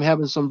knows I'm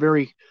having some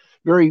very,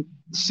 very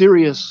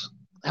serious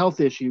health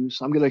issues.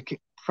 I'm going to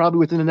probably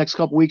within the next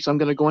couple of weeks, I'm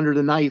going to go under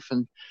the knife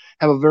and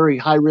have a very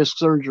high risk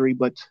surgery.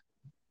 But,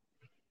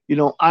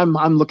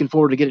 I'm looking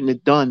forward to getting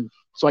it done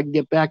so I can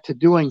get back to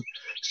doing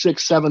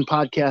 6-7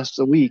 podcasts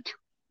a week.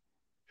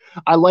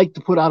 I like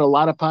to put out a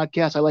lot of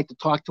podcasts. I like to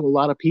talk to a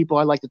lot of people.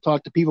 I like to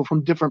talk to people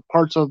from different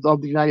parts of the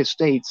United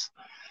States.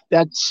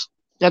 That's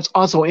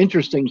also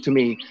interesting to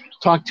me.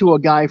 Talk to a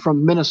guy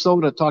from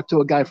Minnesota, talk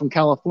to a guy from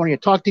California,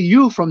 talk to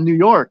you from New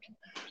York.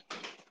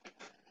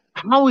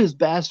 How is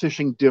bass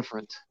fishing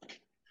different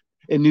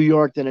in New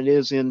York than it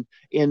is in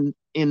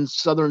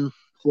southern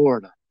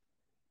Florida?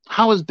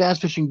 How is bass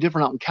fishing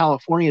different out in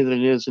California than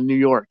it is in New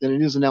York, than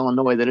it is in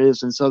Illinois, than it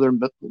is in southern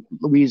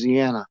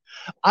Louisiana?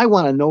 I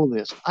want to know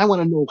this. I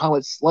want to know how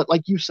it's,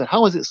 like you said,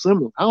 how is it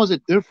similar? How is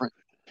it different?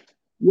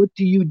 What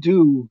do you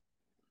do?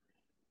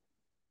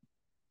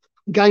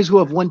 Guys who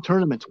have won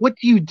tournaments, what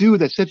do you do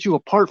that sets you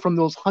apart from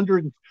the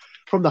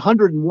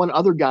 101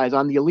 other guys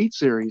on the Elite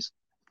Series?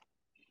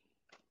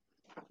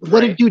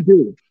 What did you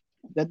do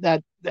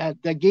that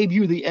gave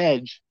you the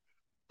edge,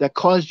 that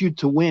caused you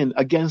to win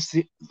against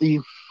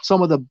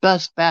some of the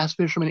best bass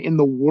fishermen in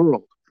the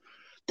world?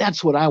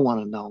 That's what I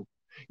want to know.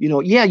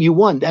 Yeah, you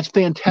won. That's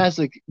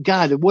fantastic.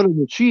 God, what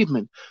an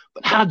achievement.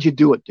 But how'd you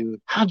do it,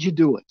 dude? How'd you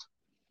do it?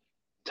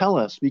 Tell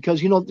us,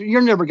 because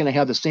you're never going to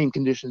have the same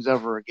conditions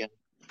ever again.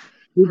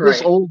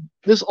 Right.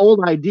 This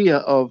old idea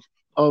of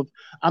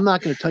I'm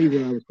not going to tell you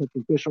when I was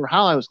catching fish or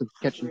how I was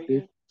catching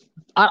fish.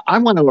 I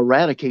want to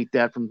eradicate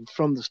that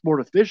from the sport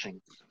of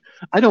fishing.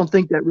 I don't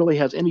think that really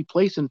has any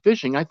place in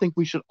fishing. I think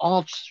we should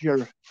all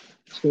share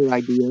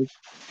ideas,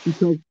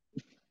 because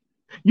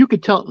you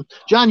could tell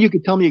John, you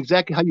could tell me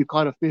exactly how you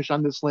caught a fish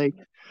on this lake.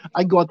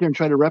 I'd go out there and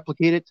try to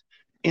replicate it,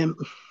 and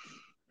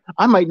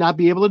I might not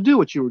be able to do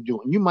what you were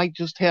doing. You might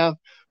just have,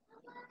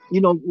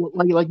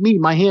 like me,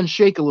 my hands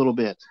shake a little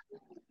bit.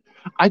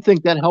 I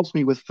think that helps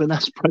me with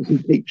finesse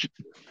presentation.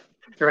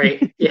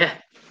 Right. Yeah.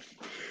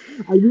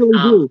 I really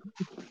do.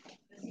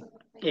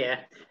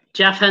 Yeah.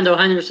 Jeff Hendo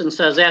Henderson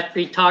says after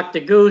he talked to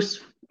Goose,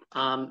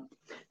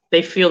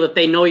 they feel that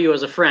they know you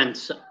as a friend.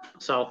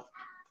 So.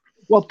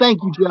 Well,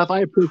 thank you, Jeff. I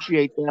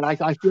appreciate that.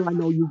 I feel I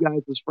know you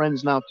guys as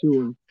friends now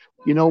too. And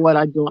you know what?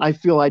 I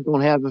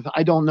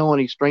don't know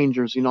any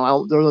strangers. They're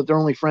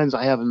only friends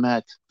I haven't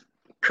met.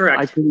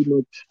 Correct. I pretty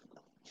much,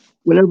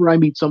 whenever I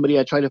meet somebody,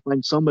 I try to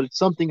find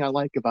something I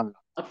like about them.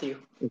 Up to you.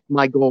 It's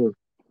my goal.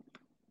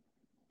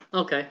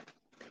 Okay.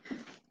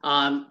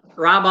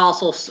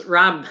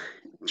 Rob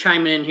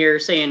chiming in here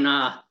saying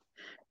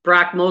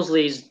Brock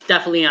Mosley's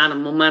definitely on a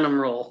momentum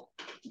roll.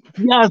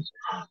 Yes,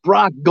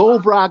 Brock, go,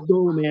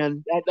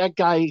 man. That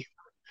guy.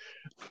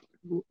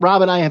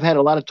 Rob and I have had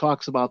a lot of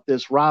talks about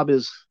this. Brock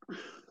is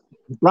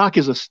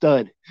a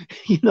stud.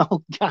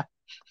 God,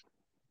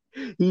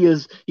 he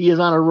is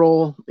on a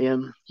roll,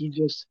 and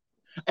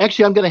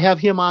actually, I'm going to have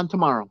him on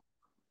tomorrow.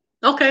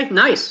 Okay,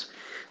 nice.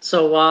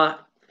 So,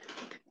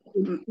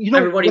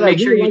 everybody make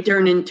sure you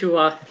turn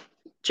into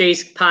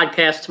Jay's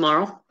podcast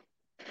tomorrow.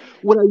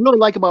 What I really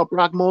like about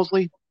Brock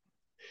Mosley,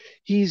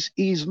 he's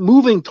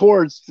moving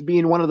towards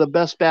being one of the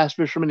best bass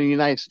fishermen in the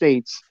United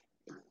States.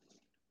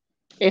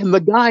 And the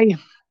guy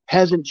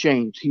hasn't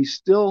changed. He's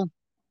still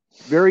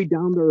very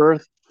down to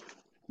earth,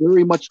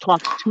 very much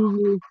talks to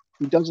you.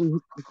 He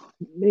doesn't,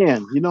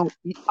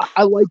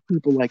 I like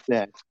people like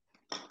that.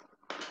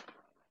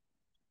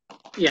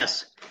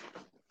 Yes.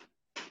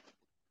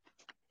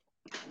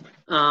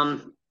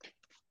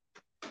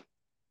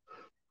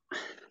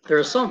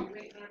 There's some.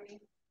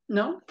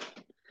 No.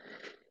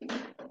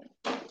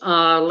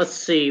 Let's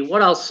see.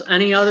 What else?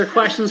 Any other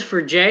questions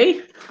for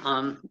Jay?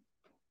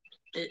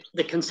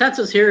 The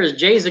consensus here is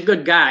Jay's a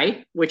good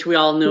guy, which we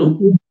all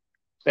knew.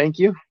 Thank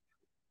you.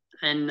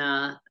 And,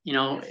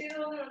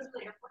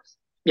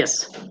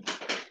 yes.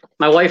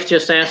 My wife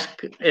just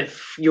asked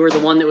if you were the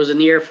one that was in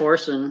the Air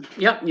Force, and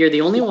yep, you're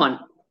the only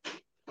one.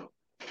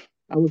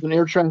 I was an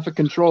air traffic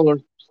controller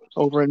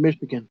over in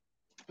Michigan.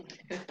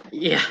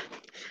 Yeah.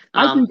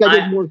 I think I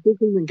did more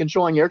fishing than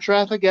controlling air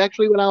traffic,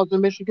 actually, when I was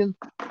in Michigan.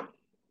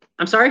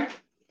 I'm sorry?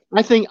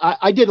 I think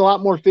I did a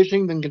lot more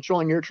fishing than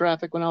controlling air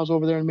traffic when I was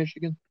over there in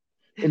Michigan,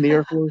 in the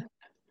Air Force.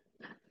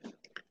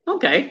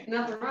 Okay.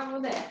 Nothing wrong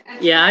with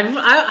that.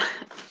 Yeah,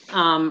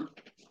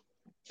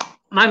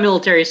 my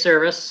military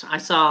service, I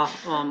saw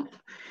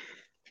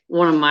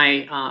one of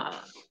my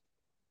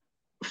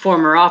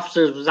former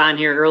officers was on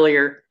here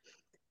earlier,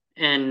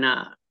 and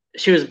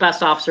she was the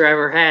best officer I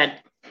ever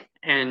had.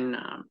 And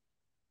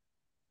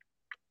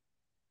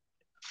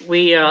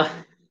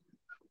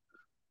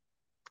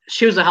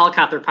she was a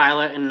helicopter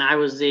pilot, and I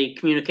was the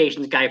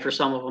communications guy for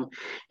some of them,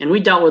 and we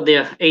dealt with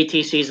the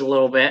ATCs a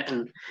little bit,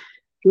 and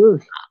Sure.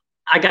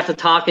 I got to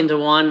talking to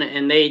one,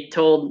 and they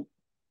told,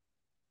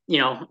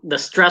 the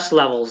stress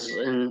levels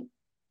and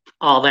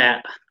all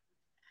that.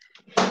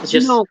 It's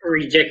just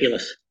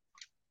ridiculous.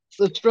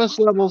 The stress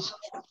levels.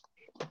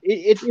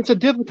 It's a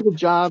difficult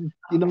job.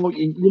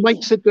 You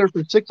might sit there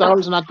for 6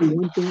 hours and not do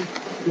one thing.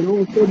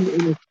 All of a sudden,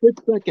 in a split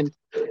second,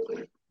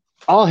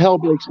 all hell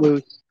breaks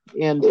loose,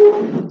 and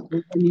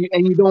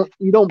you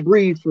don't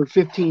breathe for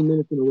 15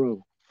 minutes in a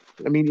row.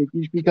 I mean,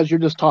 because you're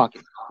just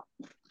talking.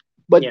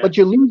 But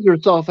you lose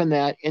yourself in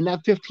that, and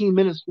that 15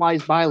 minutes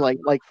flies by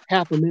like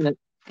half a minute,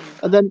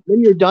 and then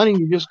you're done, and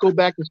you just go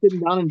back to sitting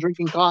down and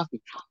drinking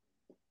coffee.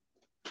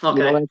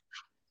 Okay.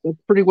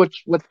 That's pretty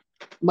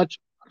much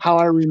how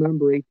I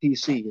remember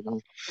ATC.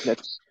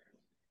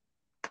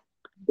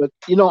 But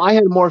I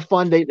had more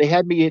fun. They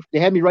had me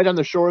right on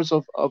the shores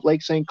of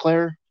Lake St.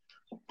 Clair,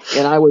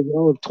 and I was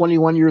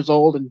 21 years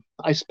old, and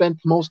I spent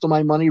most of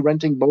my money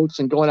renting boats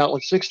and going out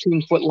with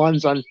 16-foot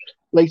luns on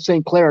Lake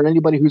St. Clair. And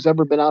anybody who's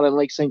ever been out on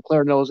Lake St.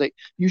 Clair knows that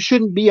you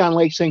shouldn't be on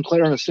Lake St.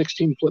 Clair on a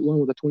 16-foot lun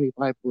with a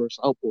 25-horse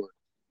outboard.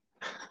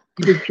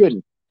 You just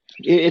shouldn't.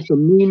 It's a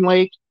mean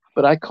lake,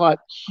 but I caught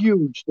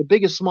the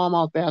biggest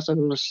smallmouth bass I've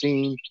ever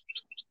seen.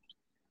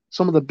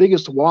 Some of the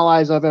biggest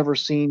walleyes I've ever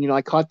seen.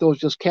 I caught those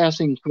just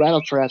casting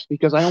rattle traps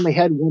because I only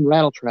had one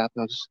rattle trap.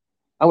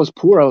 I was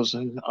poor. I was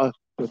a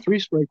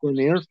 3-striker in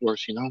the Air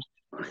Force,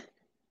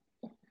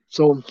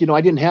 So,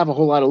 I didn't have a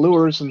whole lot of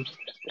lures, and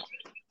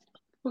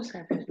I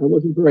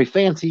wasn't very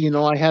fancy.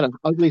 I had an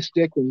ugly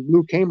stick and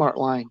blue Kmart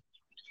line.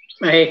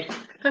 Hey,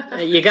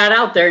 you got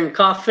out there and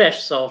caught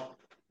fish, so.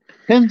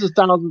 Tens of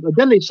thousands.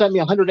 Then they sent me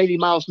 180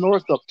 miles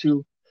north up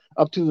to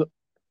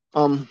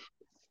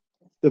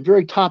the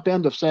very top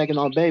end of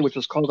Saginaw Bay, which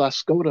was called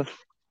Oscoda,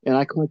 and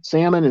I caught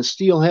salmon and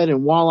steelhead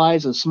and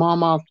walleyes and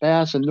smallmouth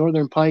bass and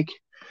northern pike.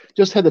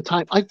 Just had the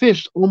time. I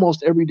fished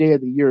almost every day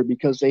of the year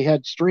because they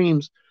had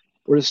streams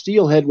where the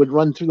steelhead would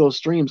run through those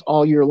streams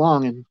all year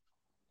long, and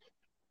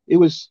it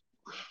was.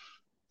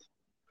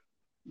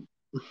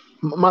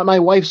 My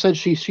wife said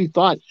she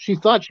thought she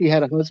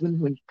had a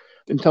husband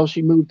until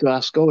she moved to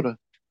Oscoda.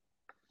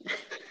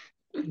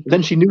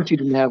 Then she knew she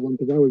didn't have one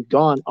because I was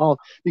gone.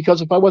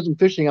 Because if I wasn't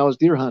fishing, I was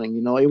deer hunting.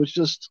 It was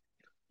just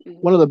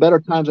one of the better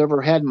times I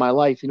ever had in my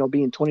life.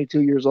 Being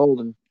 22 years old,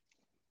 and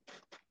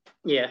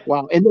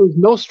wow. And there was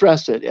no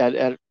stress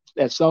at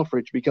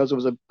Selfridge because it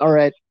was at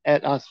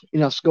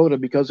Oscoda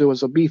because it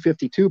was a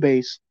B-52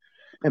 base,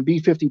 and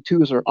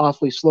B-52s are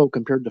awfully slow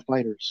compared to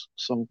fighters.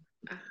 So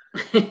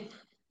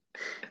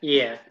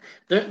yeah,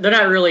 they're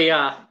not really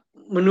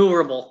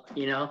maneuverable.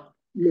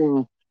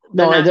 No,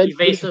 they're not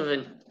evasive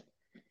and.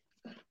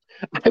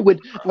 I would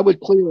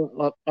clear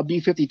a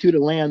B-52 to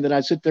land, and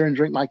I'd sit there and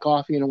drink my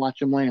coffee and watch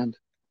them land.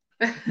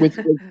 With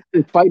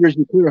fighters,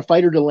 you clear a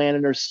fighter to land,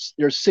 and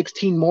there's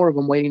 16 more of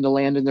them waiting to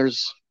land, and that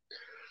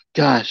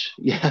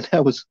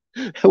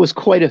was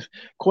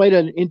quite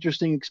an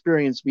interesting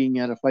experience being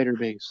at a fighter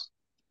base.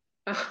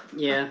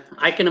 Yeah,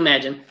 I can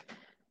imagine.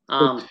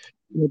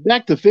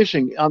 Back to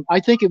fishing, I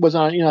think it was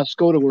on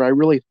Oscoda where I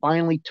really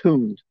finally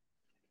tuned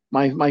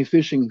my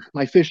fishing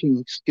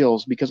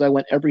skills because I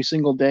went every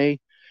single day.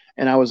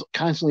 And I was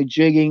constantly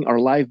jigging or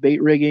live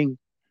bait rigging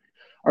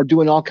or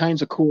doing all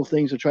kinds of cool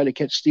things to try to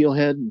catch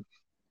steelhead. And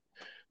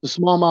the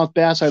smallmouth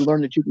bass, I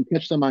learned that you can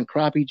catch them on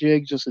crappie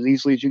jigs just as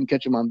easily as you can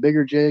catch them on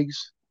bigger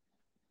jigs.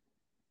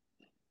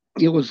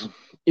 It was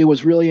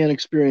really an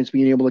experience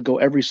being able to go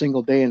every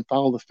single day and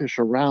follow the fish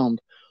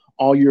around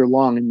all year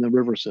long in the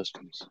river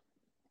systems.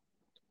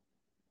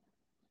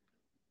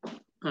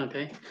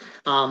 Okay.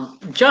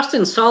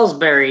 Justin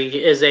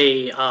Salisbury is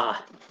a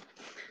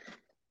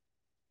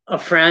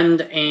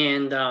friend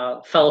and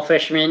fellow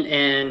fisherman,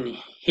 and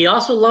he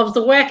also loves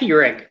the wacky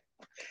rig.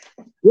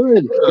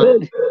 Good.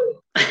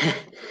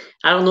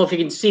 I don't know if you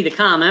can see the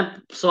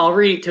comment, so I'll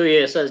read it to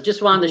you. It says,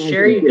 just wanted to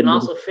share, you can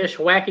also fish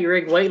wacky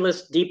rig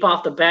weightless deep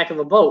off the back of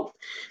a boat.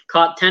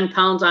 Caught 10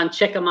 pounds on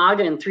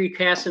Chickamauga in 3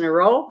 casts in a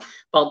row,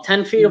 about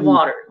 10 feet of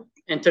water,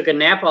 and took a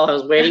nap while I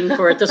was waiting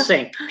for it to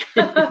sink.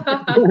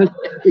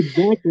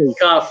 Exactly.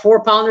 Caught a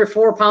 4-pounder,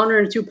 4-pounder,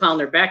 and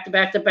 2-pounder back to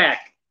back to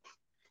back,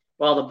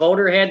 while the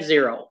boater had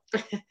 0.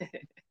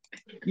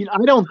 I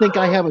don't think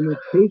I have enough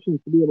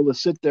patience to be able to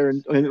sit there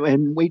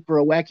and wait for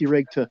a wacky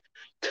rig to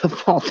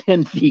fall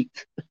 10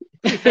 feet.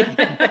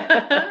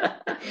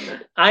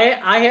 I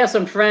have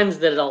some friends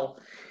that'll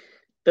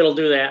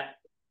do that,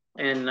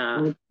 and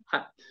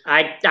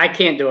I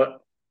can't do it.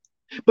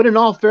 But in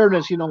all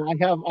fairness,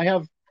 I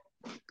have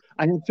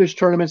fished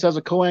tournaments as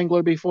a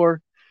co-angler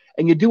before,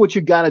 and you do what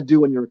you got to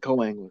do when you're a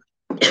co-angler.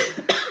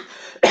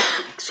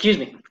 Excuse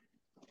me.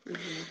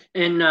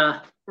 And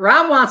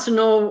Rob wants to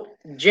know,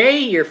 Jay,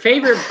 your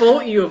favorite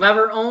boat you have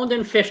ever owned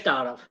and fished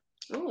out of.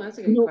 Oh, that's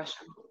a good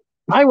question.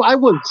 I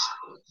was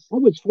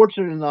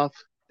fortunate enough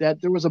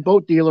that there was a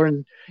boat dealer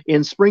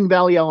in Spring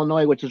Valley,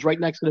 Illinois, which is right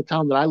next to the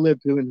town that I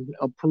lived to in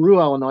Peru,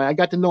 Illinois. I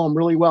got to know him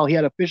really well. He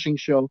had a fishing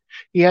show.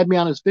 He had me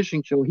on his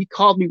fishing show. He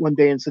called me one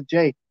day and said,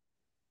 Jay,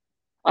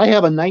 I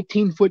have a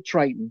 19-foot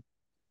Triton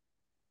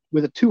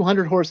with a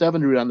 200-horse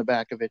Evinrude on the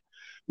back of it.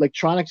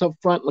 Electronics up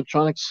front,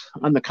 electronics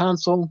on the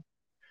console,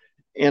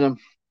 and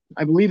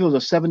I believe it was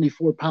a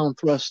 74-pound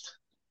thrust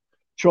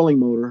trolling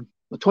motor,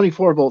 a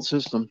 24-volt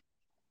system.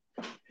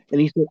 And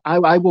he said,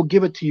 I will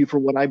give it to you for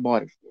what I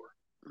bought it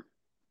for.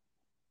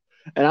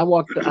 And I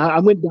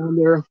went down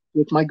there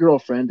with my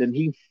girlfriend, and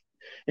he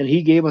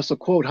gave us a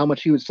quote how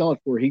much he would sell it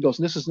for. He goes,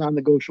 this is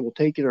non-negotiable.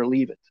 Take it or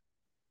leave it.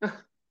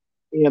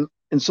 and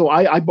so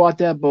I bought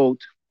that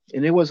boat,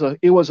 and it was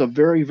a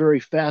very,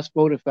 very fast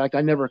boat. In fact,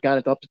 I never got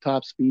it up to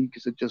top speed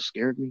because it just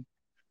scared me.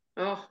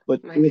 Oh,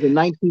 but it was a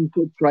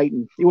 19-foot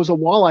Triton. It was a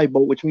walleye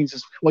boat, which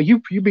means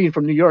you being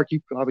from New York, you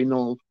probably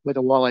know what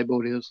a walleye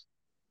boat is.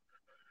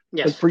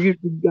 Yes. But for you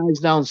guys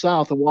down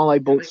south, a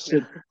walleye boat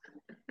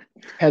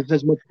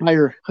has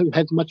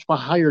much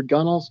higher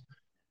gunnels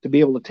to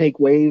be able to take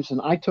waves. And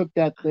I took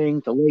that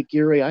thing to Lake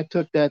Erie. I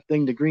took that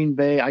thing to Green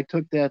Bay. I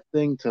took that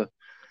thing to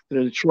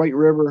the Detroit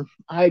River.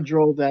 I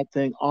drove that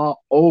thing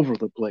all over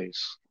the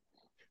place.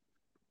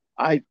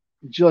 I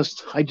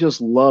just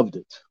loved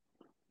it.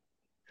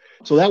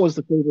 So that was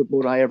the favorite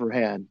boat I ever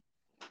had.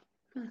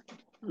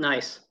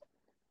 Nice.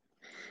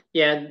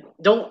 Yeah,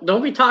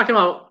 don't be talking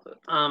about.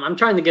 I'm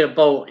trying to get a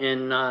boat,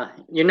 and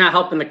you're not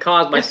helping the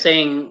cause by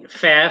saying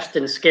fast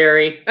and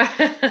scary.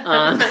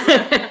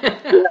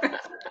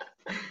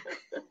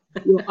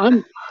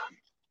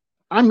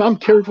 I'm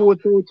careful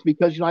with boats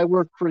because I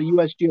work for the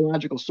U.S.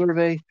 Geological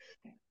Survey,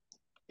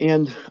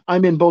 and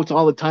I'm in boats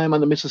all the time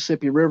on the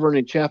Mississippi River and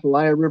the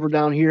Chapalaya River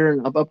down here,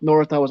 and up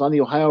north I was on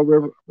the Ohio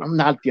River. I'm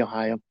not the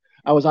Ohio.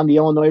 I was on the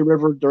Illinois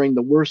River during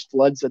the worst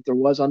floods that there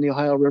was on the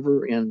Ohio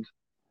River, and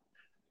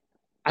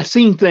I've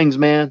seen things,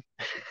 man.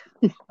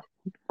 I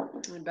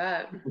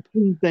bet. I've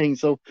seen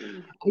things, so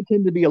I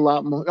tend to be a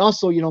lot more.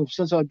 Also,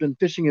 since I've been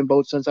fishing in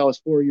boats since I was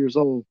 4 years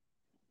old,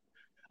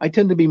 I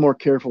tend to be more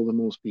careful than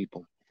most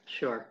people.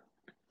 Sure.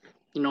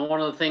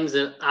 One of the things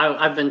that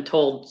I've been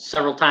told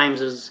several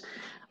times is,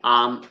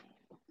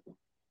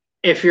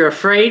 if you're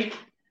afraid,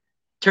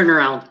 turn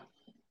around.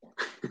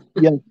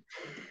 Yeah,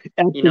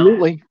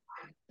 absolutely.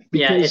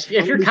 Yeah, if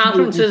your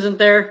confidence isn't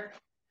there,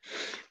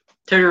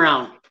 turn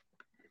around.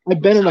 I've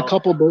been in a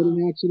couple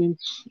boating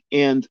accidents,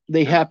 and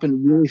they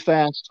happen really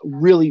fast,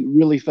 really,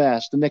 really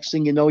fast. The next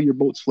thing you know, your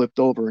boat's flipped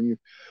over, and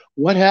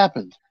what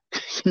happened?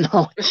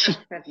 I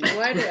have no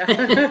idea.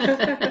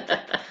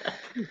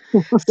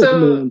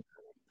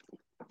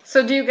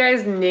 So do you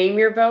guys name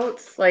your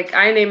boats? Like,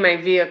 I name my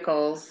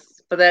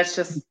vehicles, but that's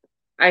just,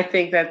 I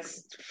think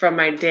that's from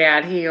my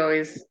dad. He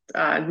always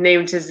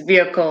named his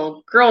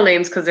vehicle girl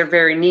names because they're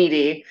very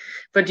needy.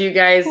 But do you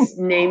guys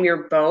name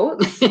your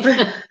boats?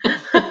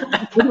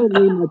 I don't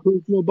name my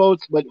personal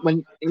boats, but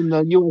when in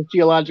the U.S.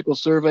 Geological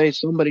Survey,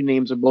 somebody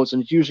names their boats,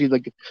 and it's usually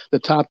the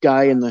top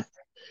guy in the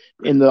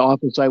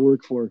office I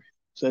work for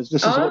says,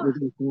 "This is what we're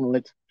going to call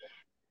it."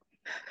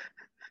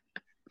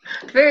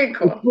 Very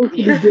cool.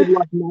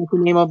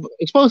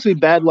 It's supposed to be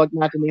bad luck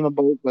not to name a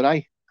boat, but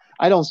I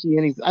don't see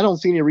any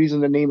reason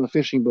to name a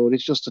fishing boat.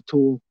 It's just a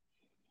tool.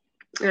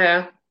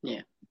 Yeah.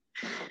 Yeah.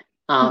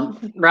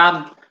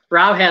 Rob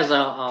has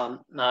a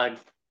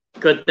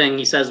good thing.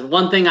 He says,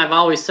 one thing I've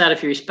always said,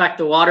 if you respect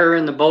the water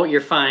in the boat,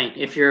 you're fine.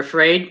 If you're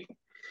afraid,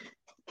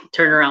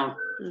 turn around.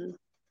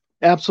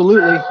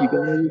 Absolutely. You got to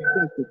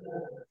respect it.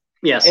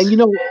 Yes. And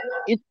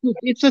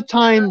it's at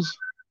times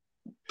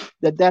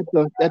that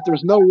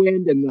there's no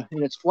wind and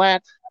it's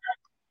flat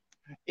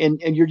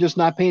and you're just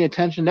not paying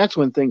attention. That's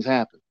when things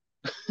happen.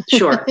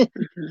 Sure.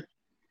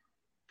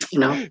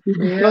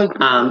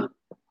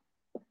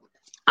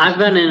 I've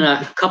been in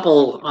a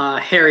couple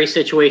hairy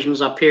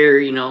situations up here.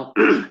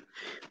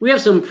 We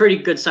have some pretty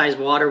good sized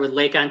water with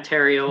Lake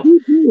Ontario.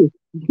 You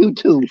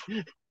too.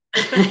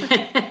 You're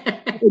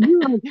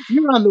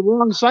on the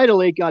wrong side of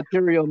Lake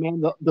Ontario,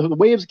 man. The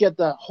waves get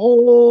the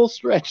whole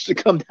stretch to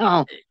come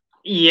down.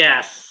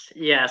 Yes.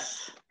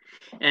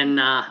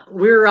 And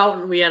we were out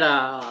and we had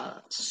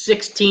a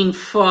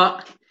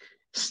 16-foot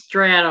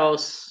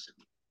Stratos.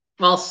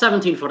 Well,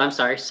 17 foot, I'm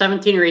sorry.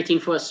 17 or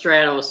 18-foot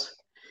Stratos.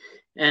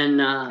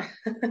 And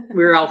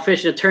we were out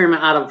fishing a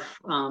tournament out of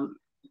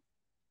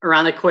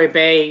around the Koi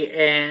Bay,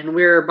 and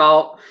we were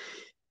about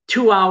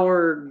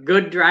 2-hour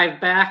good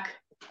drive back,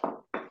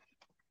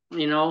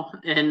 and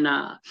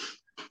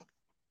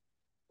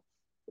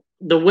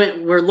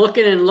we're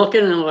looking and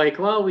like,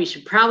 well, we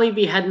should probably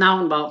be heading out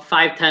in about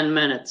 5-10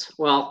 minutes.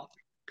 Well,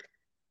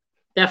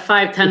 that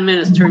 5-10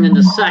 minutes turned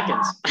into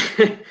seconds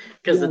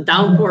because the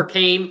downpour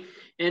came,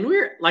 and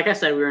like I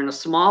said, we were in a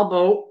small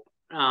boat,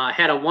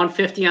 had a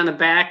 150 on the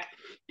back,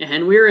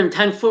 and we were in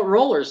 10-foot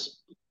rollers.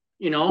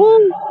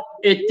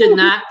 It did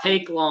not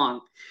take long.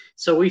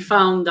 So we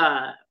found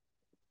a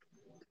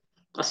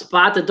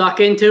spot to duck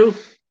into,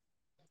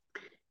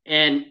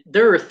 and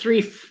there were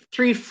three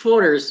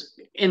footers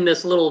in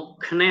this little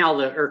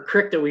canal or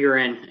creek that we were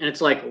in, and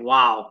it's like,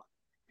 wow.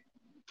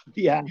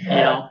 Yeah. You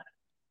know.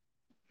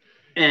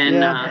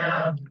 And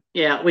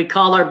we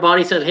called our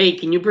buddy, said, "Hey,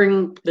 can you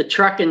bring the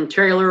truck and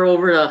trailer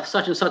over to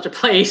such and such a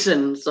place?"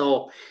 And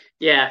so,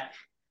 yeah,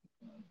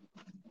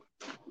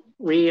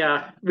 we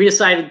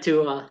decided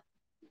to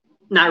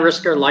not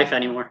risk our life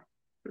anymore.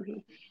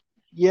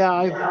 Yeah,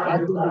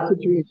 I've been in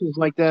situations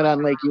like that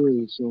on Lake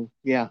Erie. So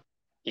yeah.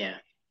 Yeah.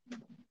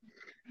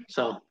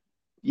 So.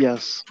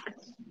 Yes.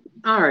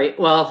 All right.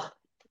 Well,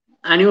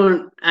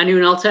 anyone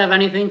else have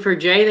anything for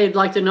Jay they'd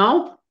like to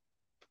know?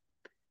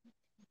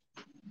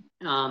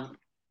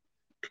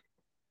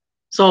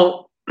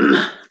 So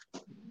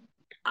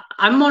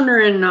I'm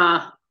wondering,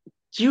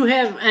 do you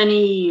have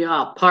any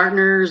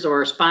partners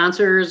or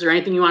sponsors or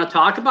anything you want to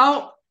talk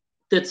about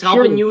that's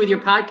helping you with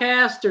your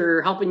podcast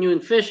or helping you in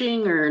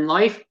fishing or in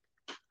life?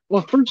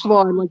 Well, first of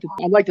all,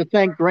 I'd like to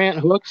thank Grant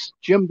Hooks,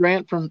 Jim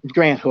Grant from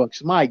Grant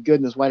Hooks. My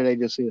goodness, why did I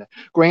just say that?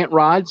 Grant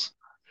Rods.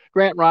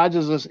 Grant Rods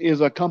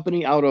is a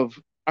company out of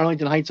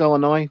Arlington Heights,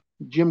 Illinois.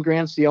 Jim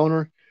Grant's the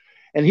owner,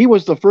 and he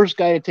was the first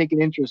guy to take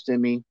an interest in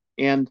me.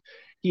 And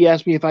he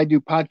asked me if I do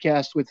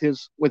podcasts with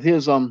his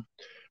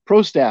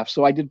pro staff.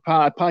 So I did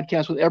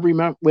podcasts with every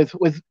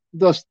with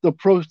the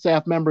pro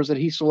staff members that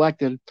he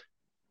selected.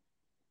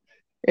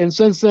 And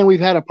since then, we've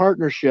had a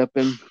partnership,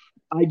 and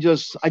I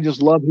just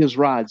love his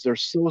rods. They're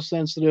so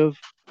sensitive.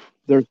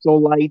 They're so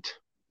light.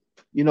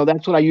 You know,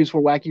 that's what I use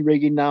for wacky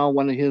rigging now.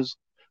 One of his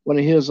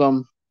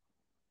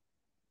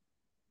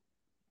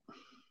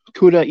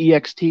Cuda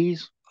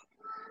EXTs.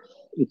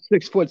 It's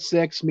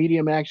 6'6",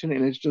 medium action,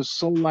 and it's just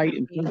so light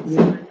and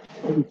sensitive.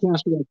 You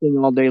cast with that thing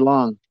all day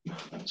long.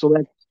 So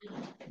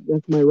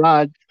that's my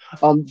rod.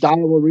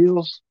 Daiwa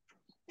reels.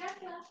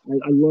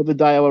 I love the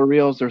Daiwa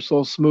reels. They're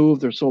so smooth.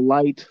 They're so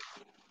light.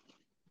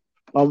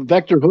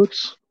 Vector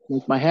hooks,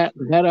 like the hat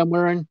I'm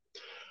wearing.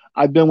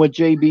 I've been with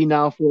JB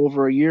now for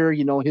over a year.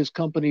 You know, his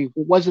company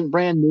wasn't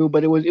brand new,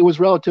 but it was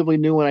relatively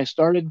new when I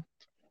started,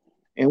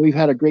 and we've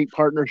had a great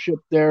partnership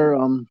there.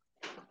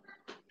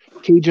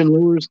 Cajun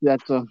Lures,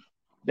 that's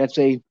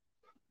a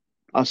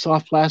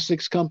soft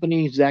plastics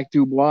company. Zach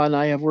Dubois and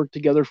I have worked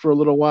together for a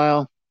little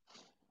while,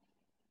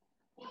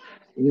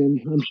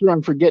 and I'm sure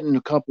I'm forgetting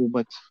a couple,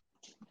 but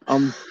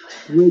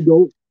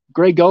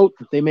Gray Goat,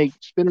 they make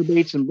spinner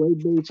baits and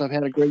blade baits. I've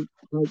had a great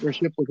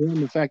partnership with him.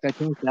 In fact, I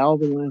talked to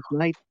Alvin last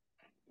night.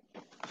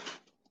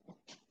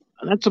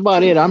 And that's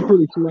about it. I'm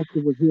pretty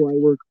selective with who I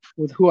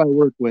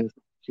work with,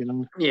 you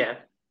know. Yeah.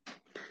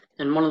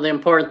 And one of the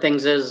important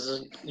things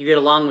is you get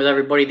along with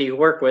everybody that you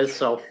work with,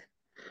 so.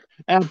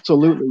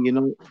 Absolutely, you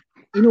know.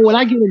 When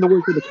I get into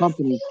work with a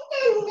company,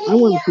 I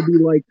want it to be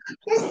like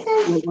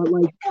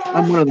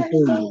I'm one of the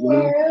family,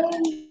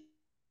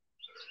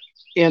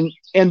 you know.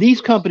 And these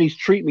companies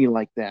treat me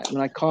like that.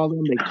 When I call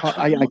them,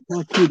 I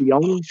talk to the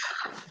owner.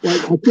 Well,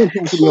 I can't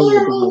talk to the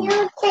owner about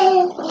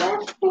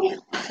it.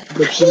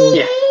 But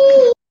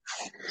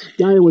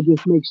Guy would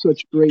just make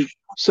such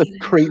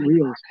great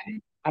reels.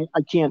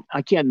 I can't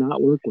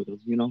not work with him,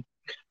 you know.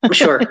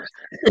 Sure.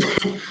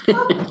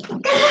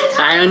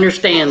 I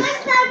understand.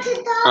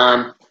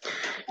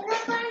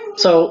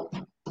 So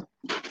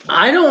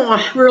I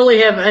don't really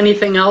have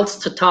anything else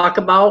to talk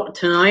about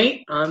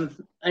tonight.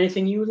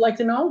 Anything you would like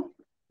to know?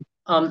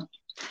 I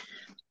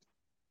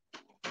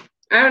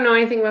don't know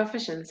anything about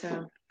fishing,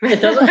 so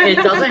it doesn't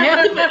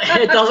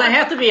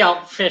have to be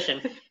out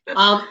fishing.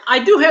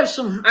 I do have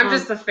some. I'm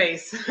just the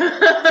face.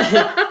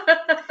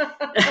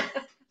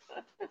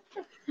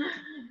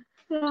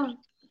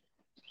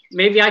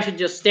 Maybe I should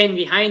just stand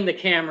behind the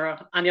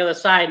camera on the other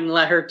side and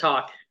let her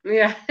talk.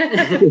 Yeah.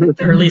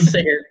 Or at least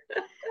sit here.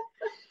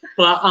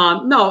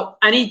 But no,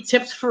 any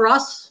tips for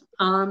us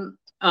new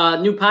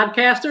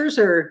podcasters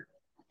or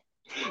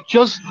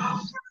just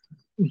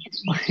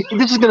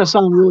this is going to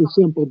sound really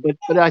simple,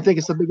 but I think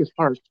it's the biggest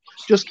part.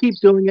 Just keep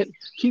doing it.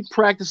 Keep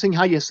practicing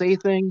how you say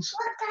things.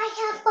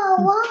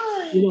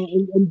 You know,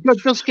 and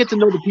just get to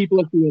know the people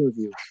at the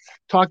interview.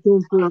 Talk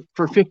to them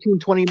for 15,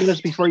 20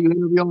 minutes before you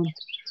interview them.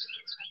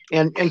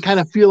 And kind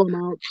of feel them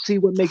out, see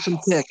what makes them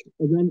tick.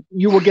 And then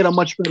you will get a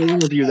much better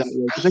interview that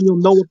way. Because then you'll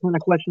know what kind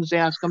of questions to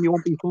ask them. You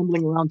won't be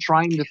fumbling around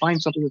trying to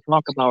find something to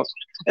talk about.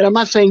 And I'm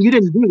not saying you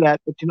didn't do that,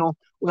 but, you know,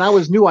 when I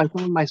was new, I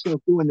found myself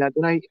doing that.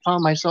 Then I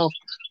found myself,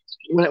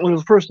 when it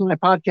was the first time I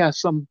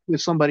podcast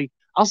with somebody,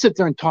 I'll sit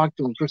there and talk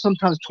to them for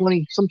sometimes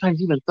 20,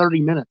 sometimes even 30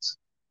 minutes.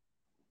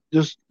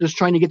 Just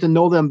trying to get to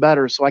know them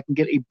better so I can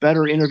get a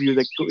better interview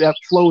that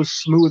flows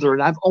smoother.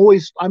 And I'm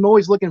always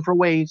looking for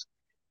ways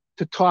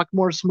to talk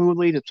more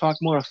smoothly, to talk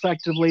more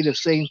effectively, to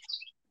say,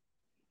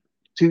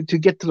 to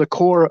get to the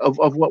core of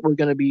what we're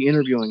going to be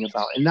interviewing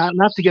about, and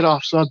not to get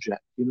off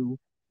subject. You know,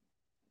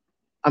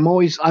 I'm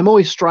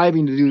always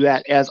striving to do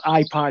that as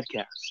I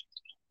podcast.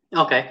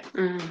 Okay.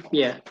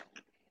 Yeah.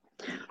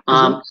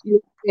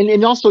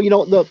 And also, you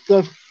know,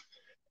 the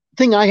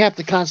thing I have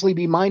to constantly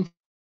be mindful.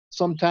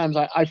 Sometimes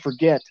I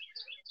forget.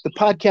 The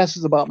podcast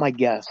is about my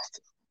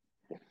guest.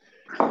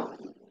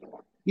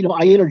 You know,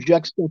 I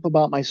interject stuff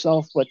about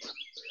myself, but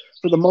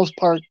for the most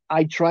part,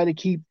 I try to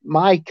keep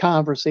my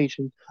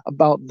conversation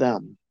about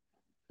them.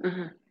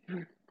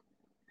 Mm-hmm.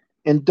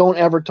 and don't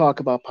ever talk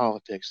about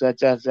politics.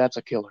 That's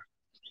a killer.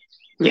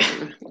 Yeah.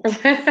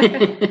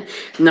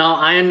 No,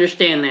 I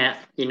understand that,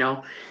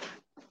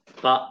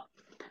 but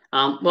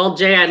well,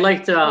 Jay, I'd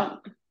like to.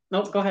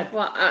 No, go ahead.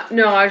 Well,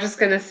 no, I was just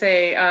gonna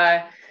say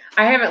I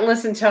haven't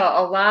listened to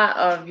a lot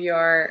of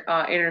your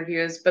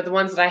interviews, but the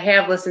ones that I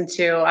have listened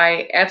to,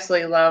 I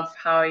absolutely love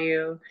how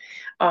you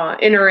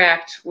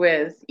interact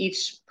with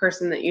each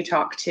person that you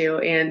talk to,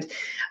 and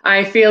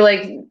I feel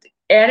like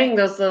adding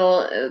those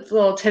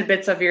little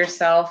tidbits of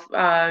yourself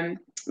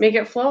make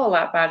it flow a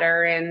lot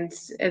better, and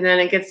then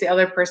it gets the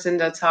other person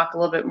to talk a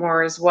little bit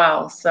more as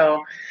well.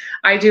 So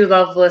I do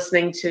love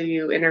listening to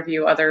you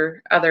interview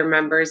other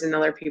members and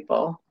other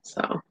people.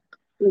 So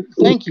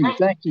thank you.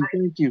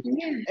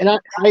 And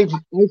I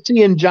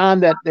see in John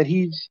that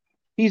he's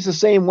the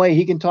same way.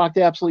 He can talk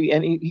to absolutely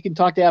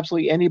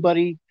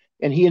anybody,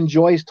 and he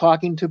enjoys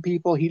talking to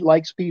people. He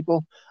likes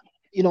people.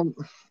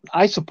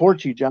 I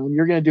support you, John.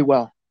 You're going to do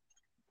well.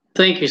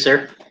 Thank you,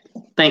 sir.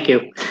 Thank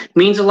you.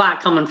 Means a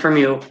lot coming from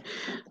you.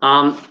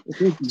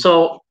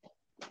 So,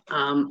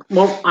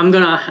 well, I'm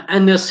going to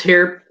end this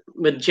here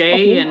with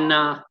Jay, and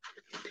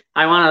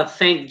I want to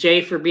thank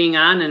Jay for being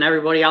on, and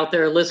everybody out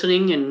there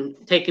listening and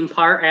taking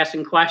part,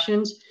 asking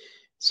questions.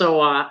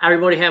 So,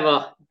 everybody have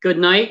a good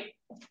night.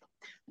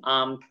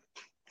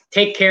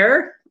 Take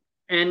care,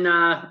 and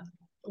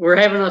we're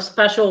having a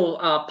special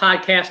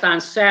podcast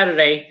on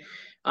Saturday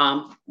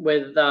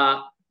with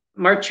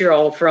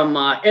Marcio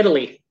from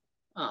Italy.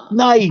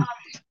 Nice.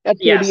 That's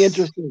going to be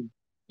interesting.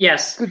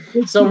 Yes.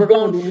 Good so we're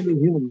going.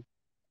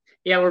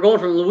 We're going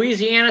from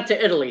Louisiana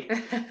to Italy.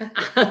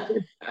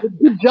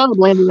 Good job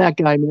landing that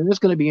guy, man. That's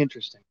going to be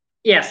interesting.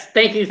 Yes.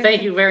 Thank you.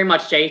 Thank you very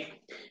much, Jay.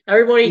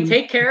 Everybody,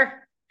 take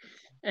care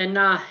and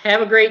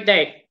have a great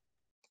day.